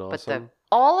 were fresh and awesome.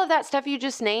 But all of that stuff you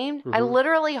just named, I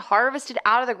literally harvested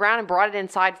out of the ground and brought it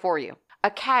inside for you. A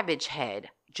cabbage head,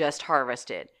 just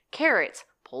harvested. Carrots,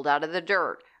 pulled out of the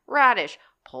dirt. Radish,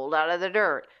 pulled out of the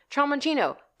dirt.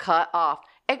 Tromboncino, cut off.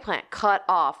 Eggplant, cut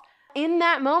off. In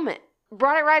that moment,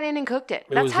 brought it right in and cooked it.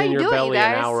 That's how you do it, you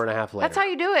guys. An hour and a half later. That's how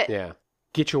you do it. Yeah.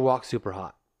 Get your wok super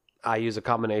hot. I use a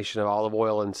combination of olive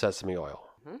oil and sesame oil.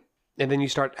 Mm-hmm. And then you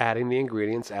start adding the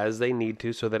ingredients as they need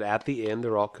to so that at the end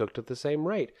they're all cooked at the same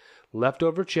rate.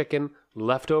 Leftover chicken,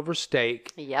 leftover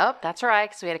steak. Yep, that's right,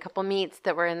 because we had a couple meats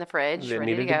that were in the fridge that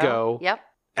ready needed to go. Yep.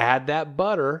 Add that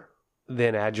butter,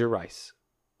 then add your rice.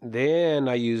 Then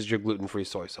I used your gluten-free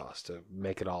soy sauce to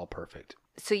make it all perfect.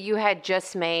 So you had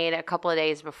just made a couple of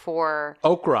days before...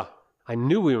 Okra. I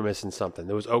knew we were missing something.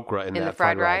 There was okra in that the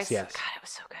fried rice? Yes. God, it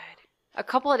was so good. A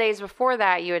couple of days before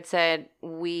that, you had said,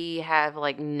 we have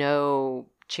no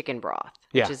chicken broth,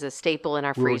 which is a staple in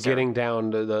our freezer. We were getting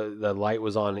down to the light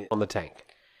was on the tank.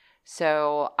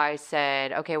 So I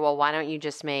said, okay, well, why don't you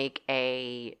just make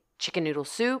a chicken noodle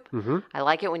soup? Mm-hmm. I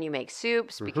like it when you make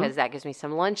soups because that gives me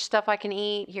some lunch stuff I can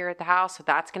eat here at the house. So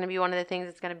that's going to be one of the things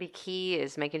that's going to be key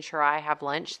is making sure I have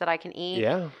lunch that I can eat.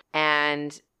 Yeah.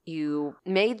 And you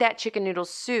made that chicken noodle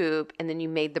soup and then you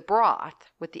made the broth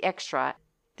with the extra.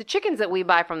 The chickens that we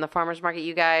buy from the farmer's market,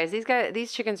 you guys,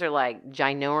 these chickens are like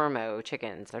ginormo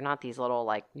chickens. They're not these little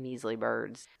measly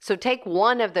birds. So take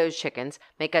one of those chickens,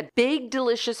 make a big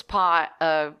delicious pot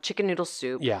of chicken noodle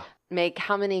soup. Yeah. Make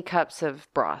how many cups of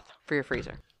broth for your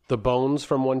freezer? The bones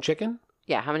from one chicken?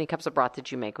 Yeah, how many cups of broth did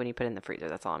you make when you put it in the freezer?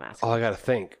 That's all I'm asking. Oh, I got to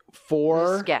think.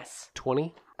 4? Just guess.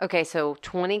 20? Okay, so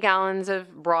 20 gallons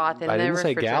of broth in the refrigerator.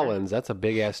 I didn't say gallons. That's a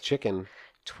big-ass chicken.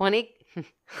 20...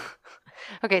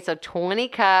 Okay, so 20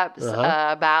 cups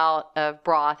about of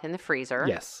broth in the freezer.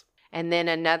 Yes. And then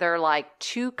another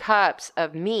 2 cups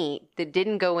of meat that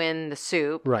didn't go in the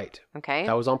soup. Right. Okay.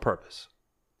 That was on purpose.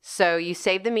 So you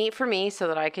saved the meat for me so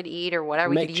that I could eat or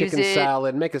whatever. Make chicken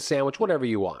salad, make a sandwich, whatever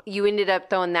you want. You ended up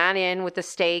throwing that in with the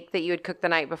steak that you had cooked the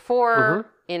night before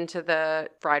into the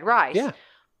fried rice. Yeah.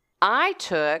 I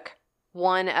took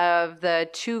one of the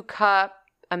 2 cup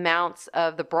amounts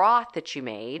of the broth that you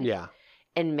made. Yeah.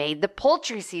 And made the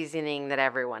poultry seasoning that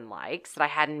everyone likes that I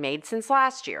hadn't made since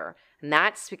last year. And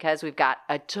that's because we've got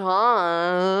a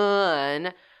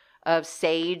ton of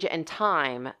sage and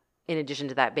thyme in addition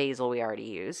to that basil we already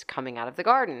used coming out of the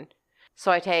garden.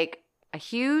 So I take a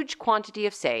huge quantity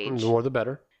of sage. The more the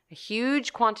better. A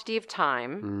huge quantity of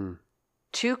thyme.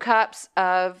 2 cups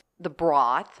of the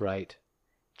broth. Right.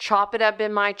 Chop it up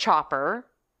in my chopper.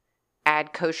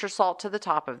 Add kosher salt to the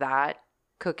top of that.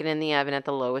 Cook it in the oven at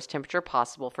the lowest temperature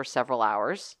possible for several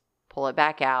hours. Pull it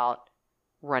back out.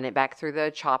 Run it back through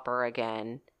the chopper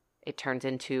again. It turns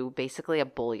into basically a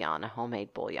bouillon, a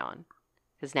homemade bouillon.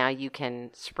 Because now you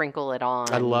can sprinkle it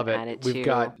on. I love it. We've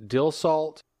got dill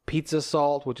salt, pizza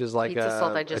salt, which is like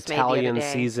Italian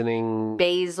seasoning.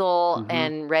 Basil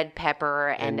and red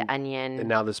pepper and onion. And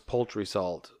now this poultry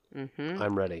salt.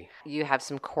 I'm ready. You have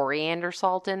some coriander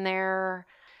salt in there.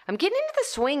 I'm getting into the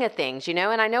swing of things, and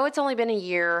I know it's only been a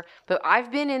year, but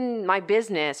I've been in my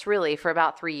business really for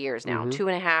about 3 years now,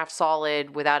 2.5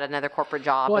 solid without another corporate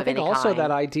job of any kind. Well, I think also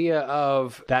that idea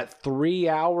of that 3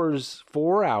 hours,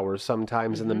 4 hours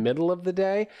sometimes in the middle of the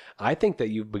day, I think that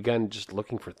you've begun just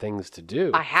looking for things to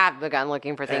do. I have begun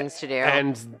looking for things to do.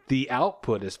 And the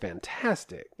output is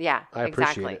fantastic. Yeah, I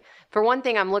appreciate it. For one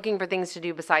thing, I'm looking for things to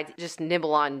do besides just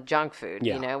nibble on junk food,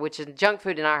 which is junk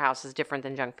food in our house is different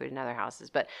than junk food in other houses.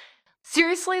 But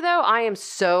Seriously, though, I am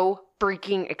so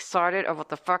freaking excited about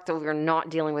the fact that we're not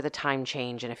dealing with a time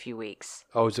change in a few weeks.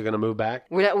 Oh, is it going to move back?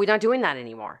 We're not doing that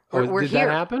anymore. We're did here.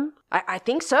 That happen? I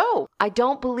think so. I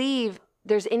don't believe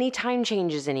there's any time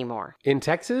changes anymore. In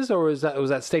Texas, or was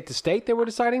that state to state they were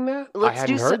deciding that? I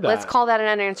hadn't heard that. Let's call that an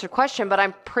unanswered question, but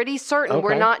I'm pretty certain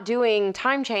we're not doing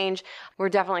time change. We're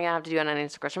definitely going to have to do an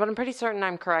unanswered question, but I'm pretty certain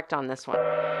I'm correct on this one.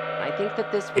 I think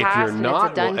that this passed and it's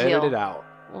a done deal. Edit it out.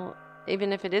 Well,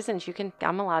 even if it isn't,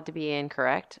 I'm allowed to be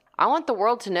incorrect. I want the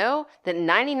world to know that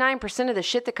 99% of the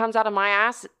shit that comes out of my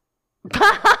ass...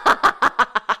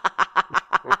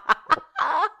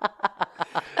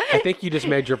 I think you just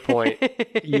made your point.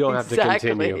 You don't have to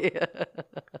continue.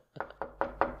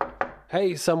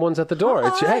 Hey, someone's at the door.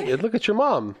 Hey, look at your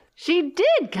mom. She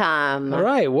did come. All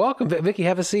right, welcome. Vicky,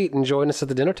 have a seat and join us at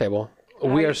the dinner table.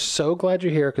 Right. We are so glad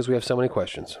you're here because we have so many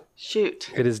questions.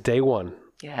 Shoot. It is day 1.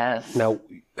 Yes. Now,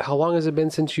 how long has it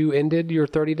been since you ended your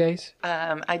 30 days?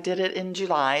 I did it in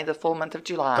July, the full month of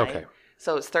July. Okay.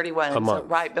 So it's 31, so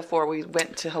right before we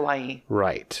went to Hawaii.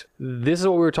 Right. This is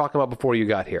what we were talking about before you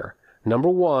got here. Number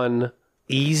 1,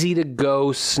 easy to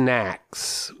go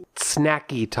snacks,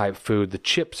 snacky type food. The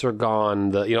chips are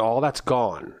gone. All that's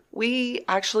gone. We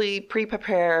actually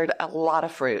pre-prepared a lot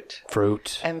of fruit.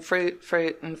 Fruit. That's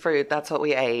what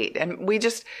we ate. And we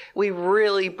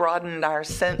really broadened our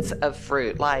sense of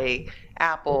fruit, like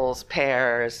apples,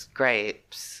 pears,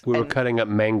 grapes. We were cutting up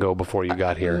mango before you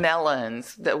got here.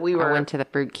 Melons. I went to the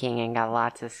Fruit King and got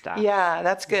lots of stuff. Yeah,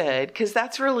 that's good. Because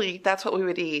that's what we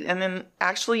would eat. And then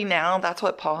actually now that's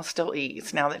what Paul still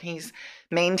eats. Now that he's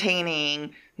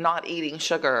maintaining not eating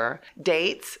sugar.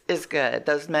 Dates is good.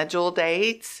 Those medjool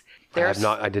dates.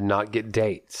 I did not get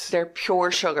dates. They're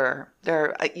pure sugar.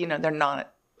 They're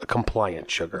not compliant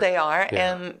sugar. They are,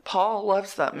 yeah. And Paul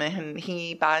loves them, and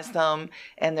he buys them,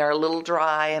 and they're a little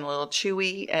dry and a little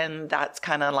chewy, and that's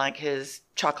kind of like his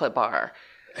chocolate bar.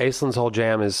 Aislyn's whole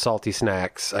jam is salty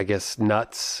snacks. I guess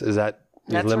nuts. Is that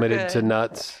limited to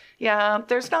nuts? Yeah,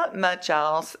 there's not much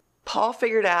else. Paul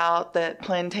figured out that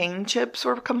plantain chips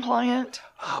were compliant.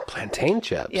 Oh, plantain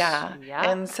chips. Yeah.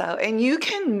 And you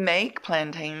can make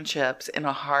plantain chips in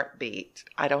a heartbeat.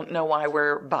 I don't know why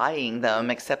we're buying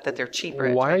them, except that they're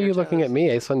cheaper. Why are you looking at me,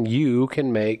 Aislyn? You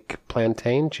can make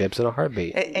plantain chips in a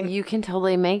heartbeat. And you can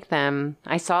totally make them.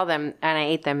 I saw them and I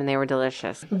ate them and they were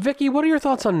delicious. Vicky, what are your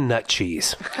thoughts on nut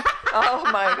cheese? Oh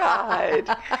my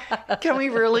God. Can we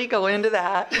really go into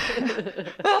that?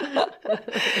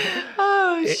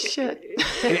 Shit.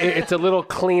 It's a little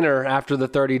cleaner after the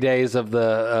 30 days of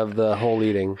the whole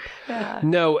eating. Yeah.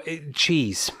 No,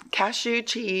 cheese. Cashew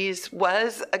cheese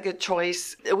was a good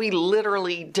choice. We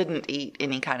literally didn't eat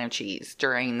any kind of cheese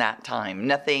during that time.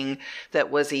 Nothing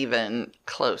that was even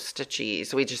close to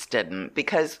cheese. We just didn't,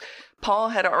 because Paul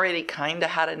had already kind of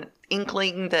had an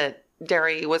inkling that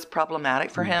dairy was problematic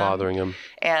for him. Bothering him.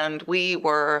 And we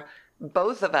were,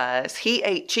 both of us, he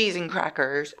ate cheese and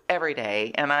crackers every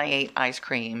day, and I ate ice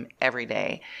cream every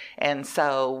day. And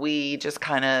so we just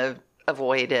kind of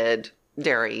avoided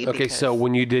dairy. Okay, so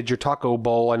when you did your taco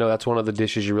bowl, I know that's one of the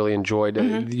dishes you really enjoyed.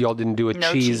 Mm-hmm. Y'all didn't do a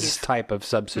cheese type of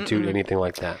substitute, anything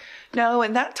like that? No,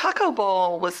 and that taco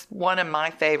bowl was one of my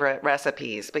favorite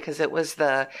recipes because it was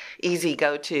the easy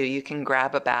go-to. You can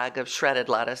grab a bag of shredded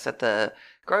lettuce at the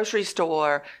grocery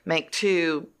store, make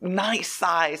 2 nice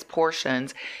size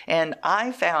portions. And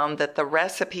I found that the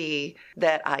recipe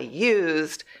that I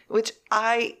used, which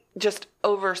I just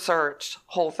over-searched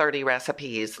Whole30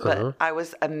 recipes, but I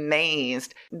was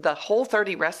amazed. The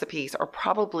Whole30 recipes are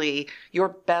probably your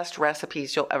best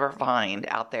recipes you'll ever find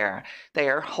out there. They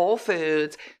are whole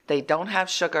foods. They don't have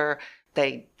sugar.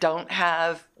 They don't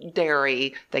have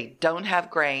dairy. They don't have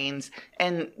grains.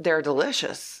 And they're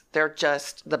delicious. They're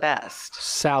just the best.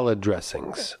 Salad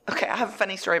dressings. Okay, I have a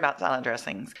funny story about salad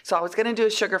dressings. So I was going to do a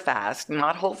sugar fast,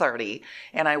 not Whole30.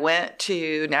 And I went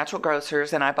to Natural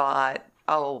Grocers and I bought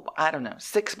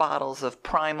 6 bottles of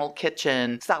Primal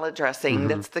Kitchen salad dressing. Mm-hmm.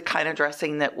 That's the kind of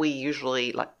dressing that we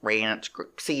usually like, ranch,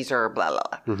 Caesar, blah,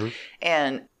 blah. Mm-hmm.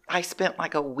 And I spent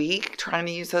like a week trying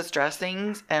to use those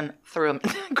dressings and threw them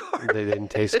in the garbage. They didn't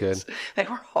taste good. They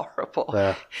were horrible.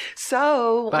 Yeah.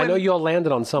 So I know you all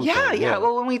landed on something. Yeah.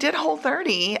 Well, when we did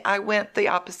Whole30, I went the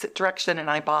opposite direction and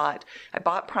I bought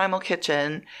Primal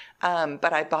Kitchen,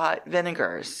 but I bought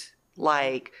vinegars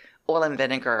like oil and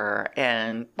vinegar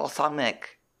and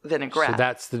balsamic vinaigrette. So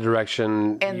that's the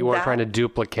direction you weren't trying to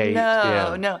duplicate.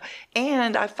 No.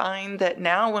 And I find that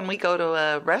now when we go to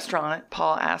a restaurant,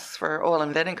 Paul asks for oil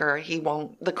and vinegar. He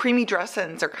won't. The creamy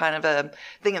dressings are kind of a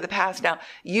thing of the past. Now,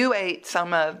 you ate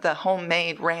some of the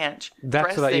homemade ranch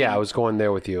dressing. I was going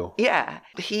there with you. Yeah.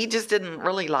 He just didn't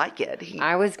really like it.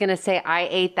 I was going to say I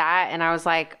ate that and I was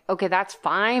like, okay, that's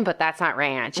fine, but that's not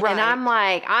ranch. Right. And I'm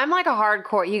like a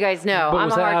hardcore, you guys know,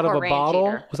 I'm a hardcore ranch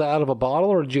eater. Was that out of a bottle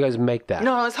or did you guys make that?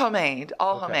 No, it was homemade,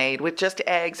 homemade with just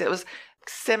eggs. It was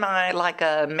semi like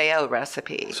a mayo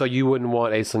recipe. So you wouldn't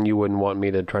want, Aislinn, you wouldn't want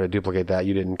me to try to duplicate that.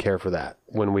 You didn't care for that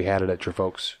when we had it at your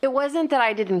folks. It wasn't that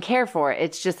I didn't care for it.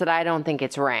 It's just that I don't think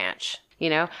it's ranch. You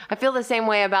know, I feel the same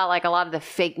way about like a lot of the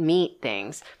fake meat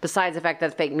things, besides the fact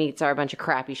that fake meats are a bunch of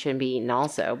crap you shouldn't be eating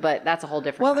also. But that's a whole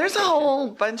different Well, there's a whole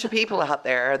bunch of people out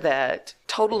there that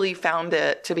totally found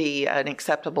it to be an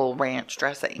acceptable ranch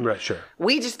dressing. Right, sure.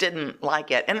 We just didn't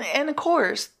like it. And of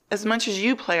course, as much as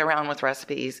you play around with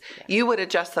recipes, you would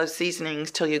adjust those seasonings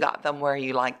till you got them where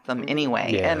you liked them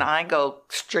anyway. Yeah. And I go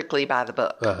strictly by the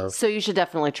book. Uh-huh. So you should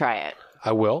definitely try it.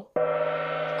 I will.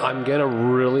 I'm going to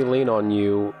really lean on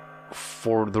you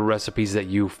for the recipes that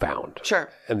you found. Sure.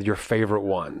 And your favorite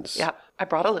ones. Yep. I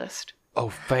brought a list. Oh,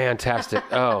 fantastic.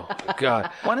 Oh, God.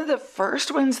 One of the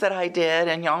first ones that I did,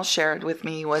 and y'all shared with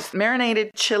me, was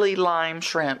marinated chili lime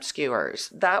shrimp skewers.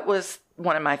 That was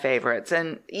one of my favorites.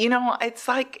 And, you know, it's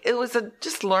like it was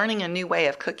just learning a new way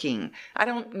of cooking. I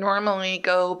don't normally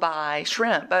go by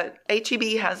shrimp, but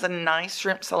H-E-B has a nice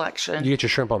shrimp selection. You get your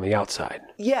shrimp on the outside.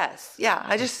 Yes.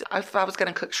 Yeah. If I was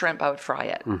going to cook shrimp, I would fry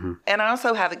it. Mm-hmm. And I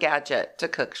also have a gadget to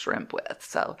cook shrimp with.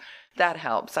 So that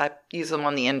helps. I use them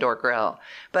on the indoor grill.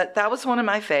 But that was one of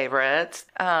my favorites.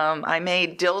 I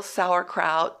made dill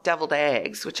sauerkraut deviled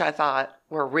eggs, which I thought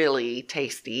were really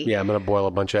tasty. Yeah, I'm going to boil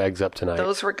a bunch of eggs up tonight.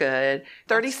 Those were good.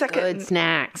 30-second Good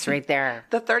snacks right there.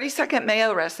 The 30-second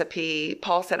mayo recipe,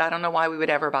 Paul said, I don't know why we would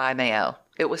ever buy mayo.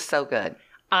 It was so good.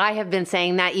 I have been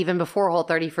saying that even before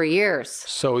Whole30 for years.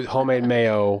 So homemade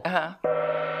mayo.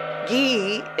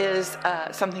 Ghee is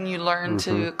something you learn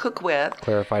to cook with.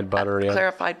 Clarified butter, yeah.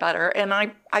 Clarified butter. And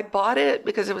I bought it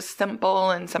because it was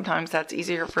simple, and sometimes that's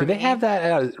easier for me. Did they have that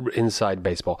at Inside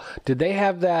Baseball? Did they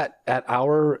have that at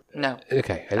our... No.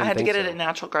 Okay. I had to get it at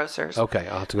Natural Grocers. Okay,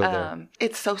 I'll have to go there.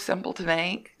 It's so simple to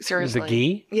make. Seriously. The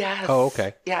ghee? Yes. Oh,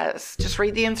 okay. Yes. Just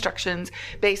read the instructions.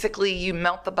 Basically, you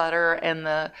melt the butter and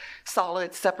the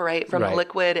solids separate from the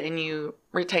liquid, and you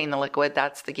retain the liquid.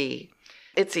 That's the ghee.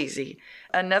 It's easy.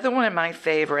 Another one of my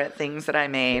favorite things that I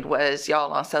made was,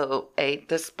 y'all also ate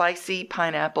the spicy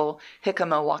pineapple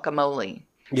jicama guacamole.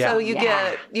 Yeah. So you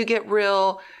get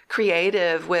real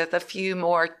creative with a few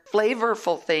more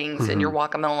flavorful things in your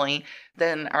guacamole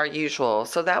than our usual.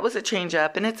 So that was a change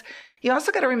up. And you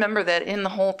also got to remember that in the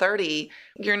Whole30,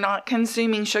 you're not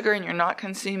consuming sugar and you're not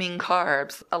consuming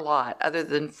carbs a lot other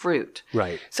than fruit.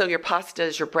 Right. So your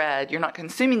pastas, your bread, you're not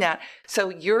consuming that. So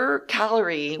your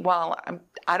calorie, while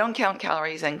I don't count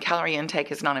calories and calorie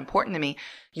intake is not important to me,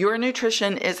 your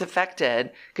nutrition is affected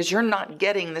because you're not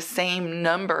getting the same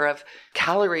number of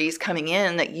calories coming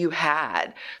in that you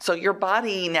had. So your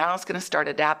body now is going to start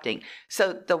adapting.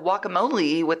 So the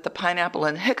guacamole with the pineapple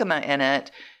and jicama in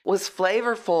it was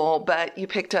flavorful, but you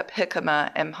picked up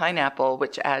jicama and pineapple,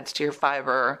 which adds to your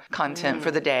fiber content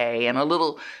for the day and a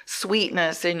little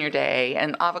sweetness in your day.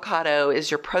 And avocado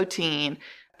is your protein.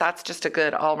 That's just a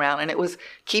good all around. And it was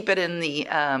keep it in the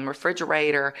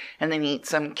refrigerator and then eat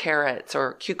some carrots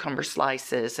or cucumber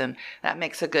slices. And that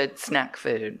makes a good snack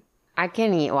food. I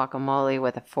can eat guacamole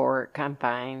with a fork. I'm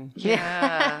fine.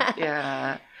 Yeah.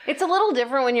 Yeah. It's a little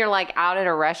different when you're like out at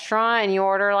a restaurant and you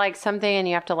order like something and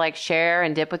you have to like share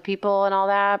and dip with people and all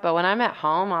that. But when I'm at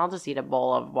home, I'll just eat a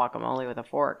bowl of guacamole with a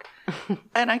fork.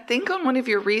 And I think on one of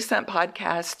your recent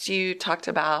podcasts, you talked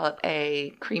about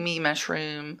a creamy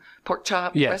mushroom pork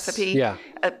chop recipe. Yeah.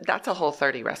 That's a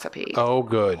Whole30 recipe. Oh,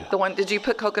 good. The one, did you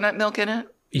put coconut milk in it?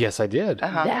 Yes, I did.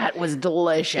 That was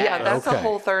delicious. Yeah, that's a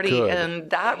Whole30, good. And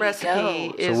that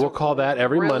recipe is So we'll call that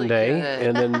every really Monday, good.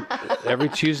 and then every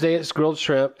Tuesday it's grilled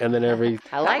shrimp, and then every...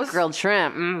 I like grilled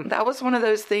shrimp. That was one of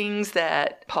those things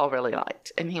that Paul really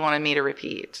liked, and he wanted me to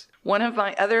repeat. One of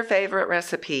my other favorite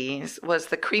recipes was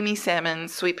the creamy salmon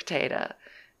sweet potato.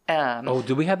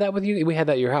 Did we have that with you? We had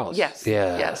that at your house. Yes.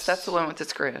 Yes, that's the one with the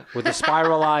screw. With the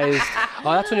spiralized...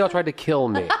 that's when y'all tried to kill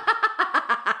me.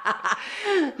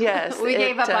 Yes. We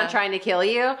gave up on trying to kill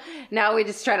you. Now we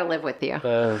just try to live with you.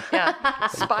 Yeah.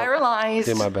 Spiralized.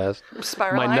 Did my best.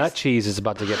 Spiralized. My nut cheese is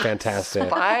about to get fantastic.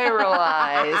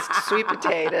 Spiralized sweet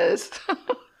potatoes.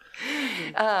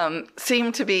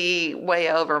 seemed to be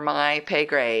way over my pay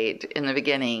grade in the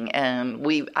beginning. And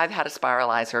I've had a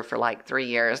spiralizer for like 3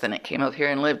 years, and it came up here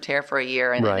and lived here for a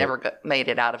year, and it never made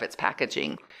it out of its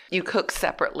packaging. You cook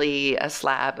separately a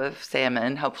slab of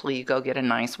salmon. Hopefully you go get a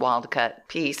nice wild cut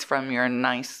piece from your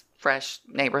nice fresh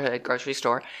neighborhood grocery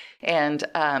store. And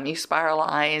you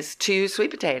spiralize 2 sweet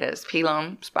potatoes, peel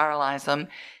them, spiralize them,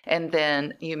 and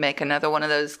then you make another one of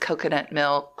those coconut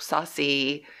milk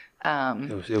saucy.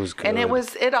 It was good. And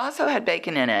it also had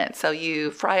bacon in it. So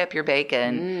you fry up your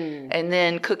bacon and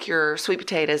then cook your sweet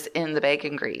potatoes in the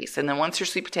bacon grease. And then once your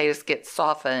sweet potatoes get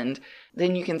softened,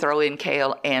 then you can throw in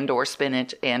kale and or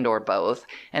spinach and or both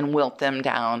and wilt them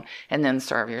down and then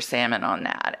serve your salmon on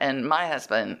that. And my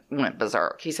husband went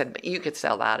berserk. He said, you could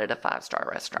sell that at a 5-star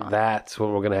restaurant. That's what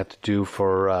we're going to have to do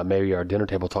for maybe our dinner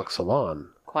table talk salon.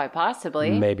 Quite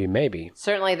possibly. Maybe.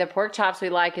 Certainly the pork chops we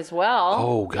like as well.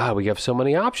 Oh, God, we have so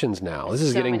many options now. This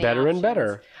is getting better and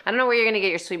better. I don't know where you're going to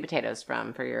get your sweet potatoes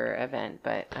from for your event,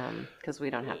 but because we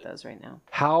don't have those right now.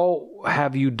 How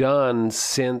have you done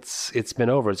since it's been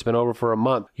over? It's been over for a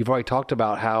month. You've already talked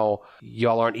about how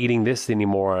y'all aren't eating this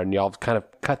anymore, and y'all have kind of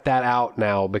cut that out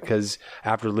now because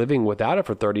after living without it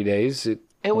for 30 days, it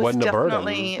wasn't a burden.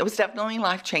 It was definitely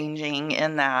life-changing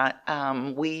in that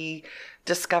we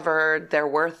discovered there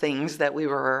were things that we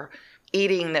were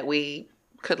eating that we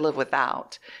could live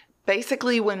without.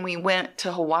 Basically, when we went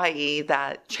to Hawaii,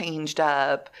 that changed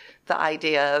up the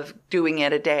idea of doing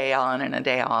it a day on and a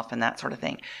day off and that sort of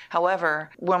thing. However,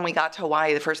 when we got to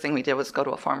Hawaii, the first thing we did was go to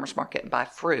a farmer's market and buy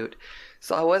fruit.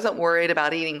 So I wasn't worried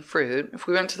about eating fruit. If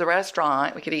we went to the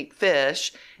restaurant, we could eat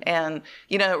fish. And,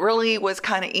 it really was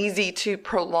kind of easy to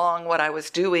prolong what I was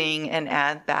doing and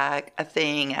add back a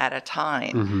thing at a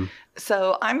time. Mm-hmm.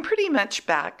 So I'm pretty much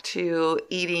back to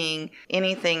eating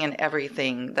anything and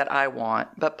everything that I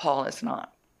want, but Paul is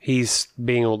not. He's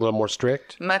being a little more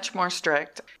strict? Much more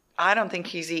strict. I don't think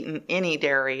he's eaten any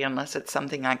dairy unless it's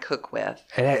something I cook with.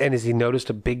 And has he noticed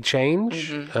a big change?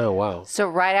 Mm-hmm. Oh, wow. So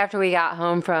right after we got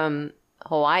home from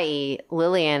Hawaii,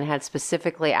 Lillian had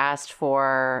specifically asked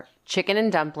for chicken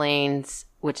and dumplings,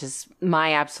 which is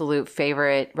my absolute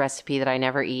favorite recipe that I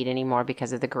never eat anymore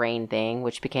because of the grain thing,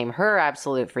 which became her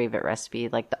absolute favorite recipe,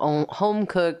 like the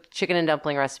home-cooked chicken and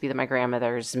dumpling recipe that my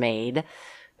grandmother's made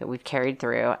that we've carried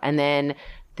through. And then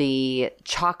the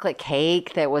chocolate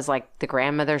cake that was like the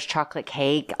grandmother's chocolate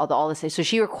cake, all this. So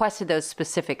she requested those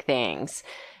specific things.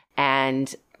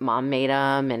 And Mom made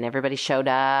them and everybody showed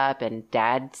up and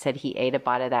Dad said he ate a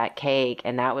bite of that cake.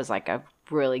 And that was like a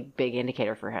really big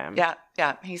indicator for him. Yeah.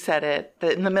 He said it.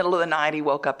 That in the middle of the night, he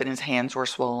woke up and his hands were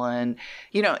swollen.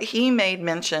 He made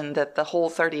mention that the whole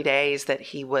 30 days that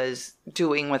he was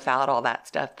doing without all that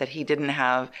stuff, that he didn't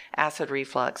have acid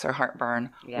reflux or heartburn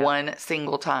one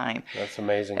single time. That's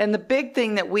amazing. And the big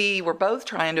thing that we were both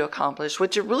trying to accomplish,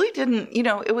 which it really didn't,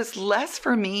 it was less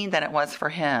for me than it was for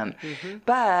him. Mm-hmm.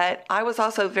 But I was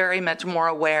also very much more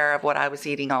aware of what I was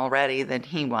eating already than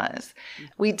he was. Mm-hmm.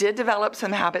 We did develop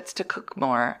some habits to cook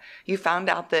more. You found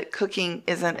out that cooking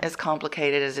isn't as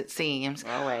complicated as it seems.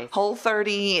 Always.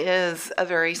 Whole30 is a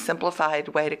very simplified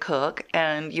way to cook,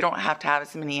 and you don't have to have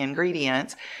as many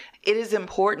ingredients. It is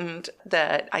important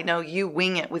that I know you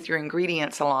wing it with your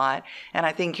ingredients a lot, and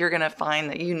I think you're going to find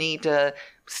that you need to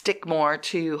stick more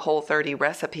to Whole30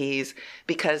 recipes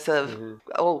because of,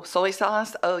 soy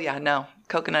sauce? Oh, yeah, no,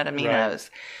 coconut aminos. Right.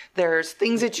 There's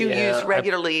things that you use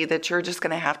regularly that you're just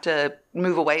going to have to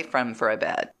move away from for a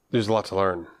bit. There's a lot to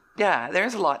learn. Yeah,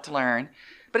 there's a lot to learn.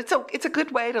 But it's a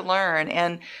good way to learn.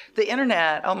 And the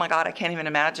internet, oh my God, I can't even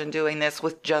imagine doing this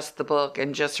with just the book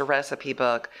and just a recipe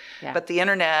book. Yeah. But the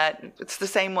internet, it's the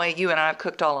same way you and I have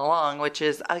cooked all along, which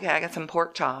is, okay, I got some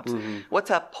pork chops. Mm-hmm. What's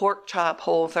a pork chop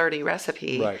Whole30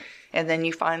 recipe? Right. And then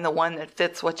you find the one that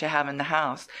fits what you have in the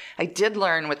house. I did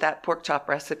learn with that pork chop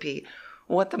recipe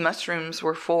what the mushrooms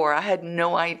were for. I had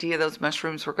no idea those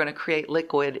mushrooms were going to create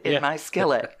liquid in my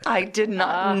skillet. I did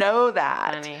not know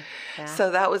that. Funny. Yeah.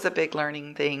 So that was a big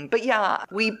learning thing. But yeah,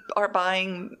 we are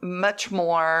buying much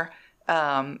more.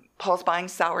 Paul's buying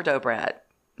sourdough bread,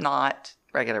 not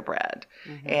regular bread.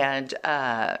 Mm-hmm.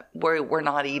 And we're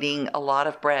not eating a lot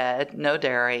of bread, no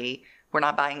dairy. We're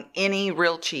not buying any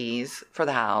real cheese for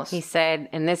the house. He said,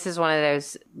 and this is one of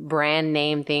those brand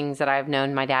name things that I've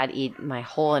known my dad eat my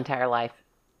whole entire life.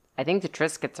 I think the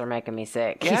Triscuits are making me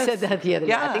sick. Yes. He said that the other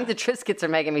day. Yeah. I think the Triscuits are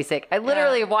making me sick. I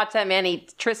literally have watched that man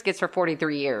eat Triscuits for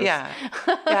 43 years. Yeah.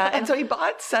 Yeah. And so he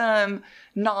bought some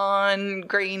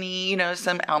non-grainy,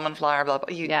 some almond flour, blah, blah.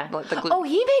 He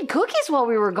made cookies while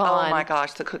we were gone. Oh my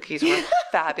gosh, the cookies were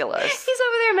fabulous. He's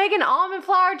over there making almond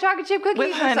flour chocolate chip cookies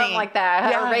with or honey. something like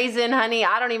that. Yeah. Or raisin honey.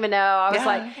 I don't even know. I was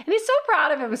like, and he's so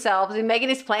proud of himself. He's making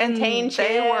his plantain chips.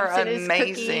 They were and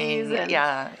amazing. His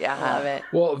Yeah. I love it.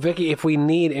 Well, Vicki, if we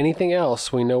need anything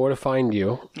else, we know where to find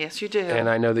you. Yes, you do. And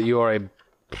I know that you are a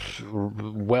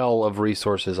well of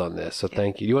resources on this. So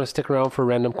thank you. Do you want to stick around for a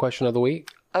random question of the week?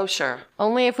 Oh, sure.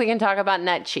 Only if we can talk about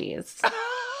nut cheese.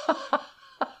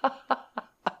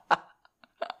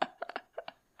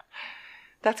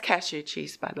 That's cashew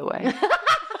cheese, by the way.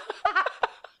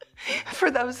 For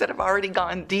those that have already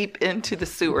gone deep into the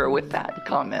sewer with that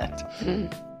comment.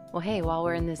 Well, hey, while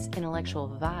we're in this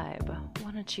intellectual vibe,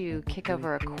 why don't you kick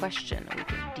over a question we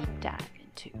can deep dive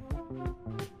into?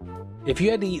 If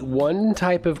you had to eat one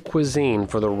type of cuisine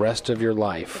for the rest of your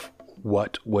life,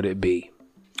 what would it be?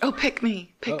 Oh, pick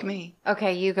me. Pick me.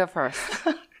 Okay, you go first.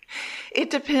 It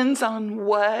depends on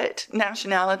what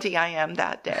nationality I am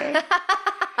that day.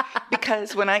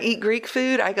 Because when I eat Greek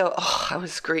food, I go, oh, I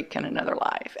was Greek in another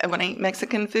life. And when I eat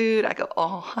Mexican food, I go,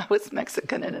 oh, I was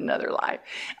Mexican in another life.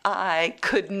 I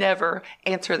could never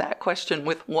answer that question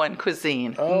with one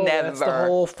cuisine. Oh, never. That's the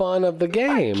whole fun of the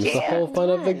game. It's the whole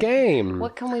fun of the game.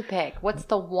 What can we pick? What's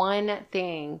the one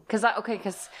thing?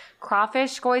 Because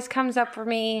crawfish always comes up for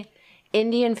me.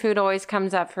 Indian food always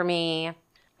comes up for me.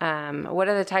 What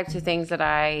are the types of things that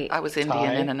I was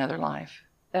Indian in another life.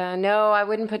 No, I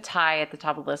wouldn't put Thai at the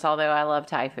top of the list, although I love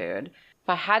Thai food. If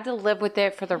I had to live with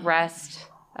it for the rest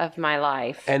of my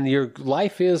life. And your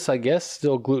life is, I guess,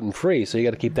 still gluten-free, so you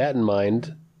got to keep that in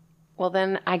mind. Well,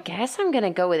 then I guess I'm going to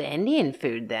go with Indian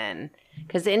food then.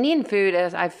 Because Indian food,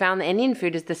 I've found the Indian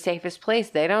food is the safest place.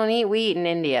 They don't eat wheat in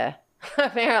India,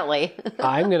 apparently.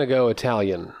 I'm going to go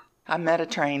Italian. I'm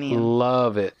Mediterranean.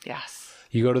 Love it. Yes.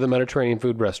 You go to the Mediterranean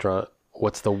food restaurant.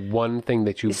 What's the one thing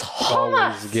that you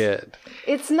always get?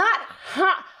 It's not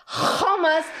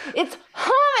hummus. It's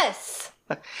hummus.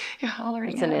 You're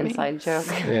hollering It's an inside joke.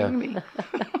 Yeah.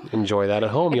 Enjoy that at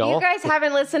home, y'all. You guys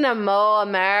haven't listened to Mo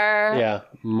Amer? Yeah,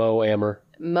 Mo Amer.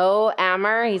 Mo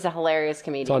Amer. He's a hilarious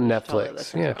comedian. It's on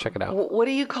Netflix. Yeah, check it out. What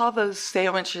do you call those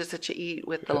sandwiches that you eat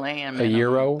with the lamb? A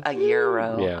gyro? A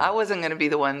gyro. Yeah. I wasn't going to be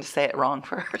the one to say it wrong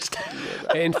first.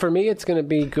 And for me, it's going to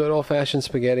be good old-fashioned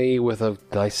spaghetti with a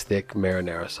nice thick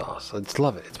marinara sauce. I just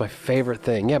love it. It's my favorite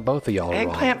thing. Yeah, both of y'all are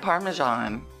wrong. Eggplant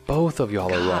parmesan. Both of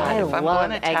y'all are wrong. I If I'm love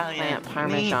going Italian, eggplant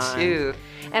parmesan. Me too.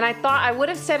 And I thought I would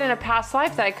have said in a past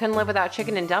life that I couldn't live without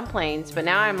chicken and dumplings, but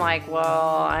now I'm like,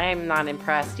 well, I'm not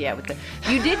impressed yet with the.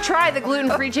 You did try the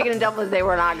gluten-free chicken and dumplings; they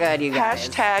were not good, you guys.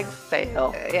 Hashtag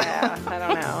fail. Yeah, I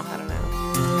don't know.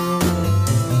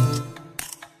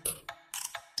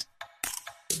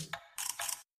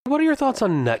 What are your thoughts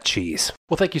on nut cheese?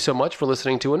 Well, thank you so much for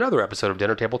listening to another episode of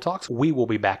Dinner Table Talks. We will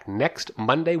be back next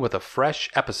Monday with a fresh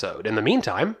episode. In the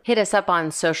meantime, hit us up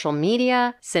on social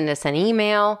media, send us an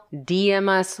email, DM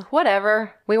us,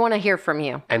 whatever. We want to hear from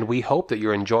you. And we hope that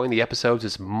you're enjoying the episodes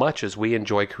as much as we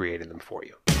enjoy creating them for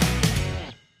you.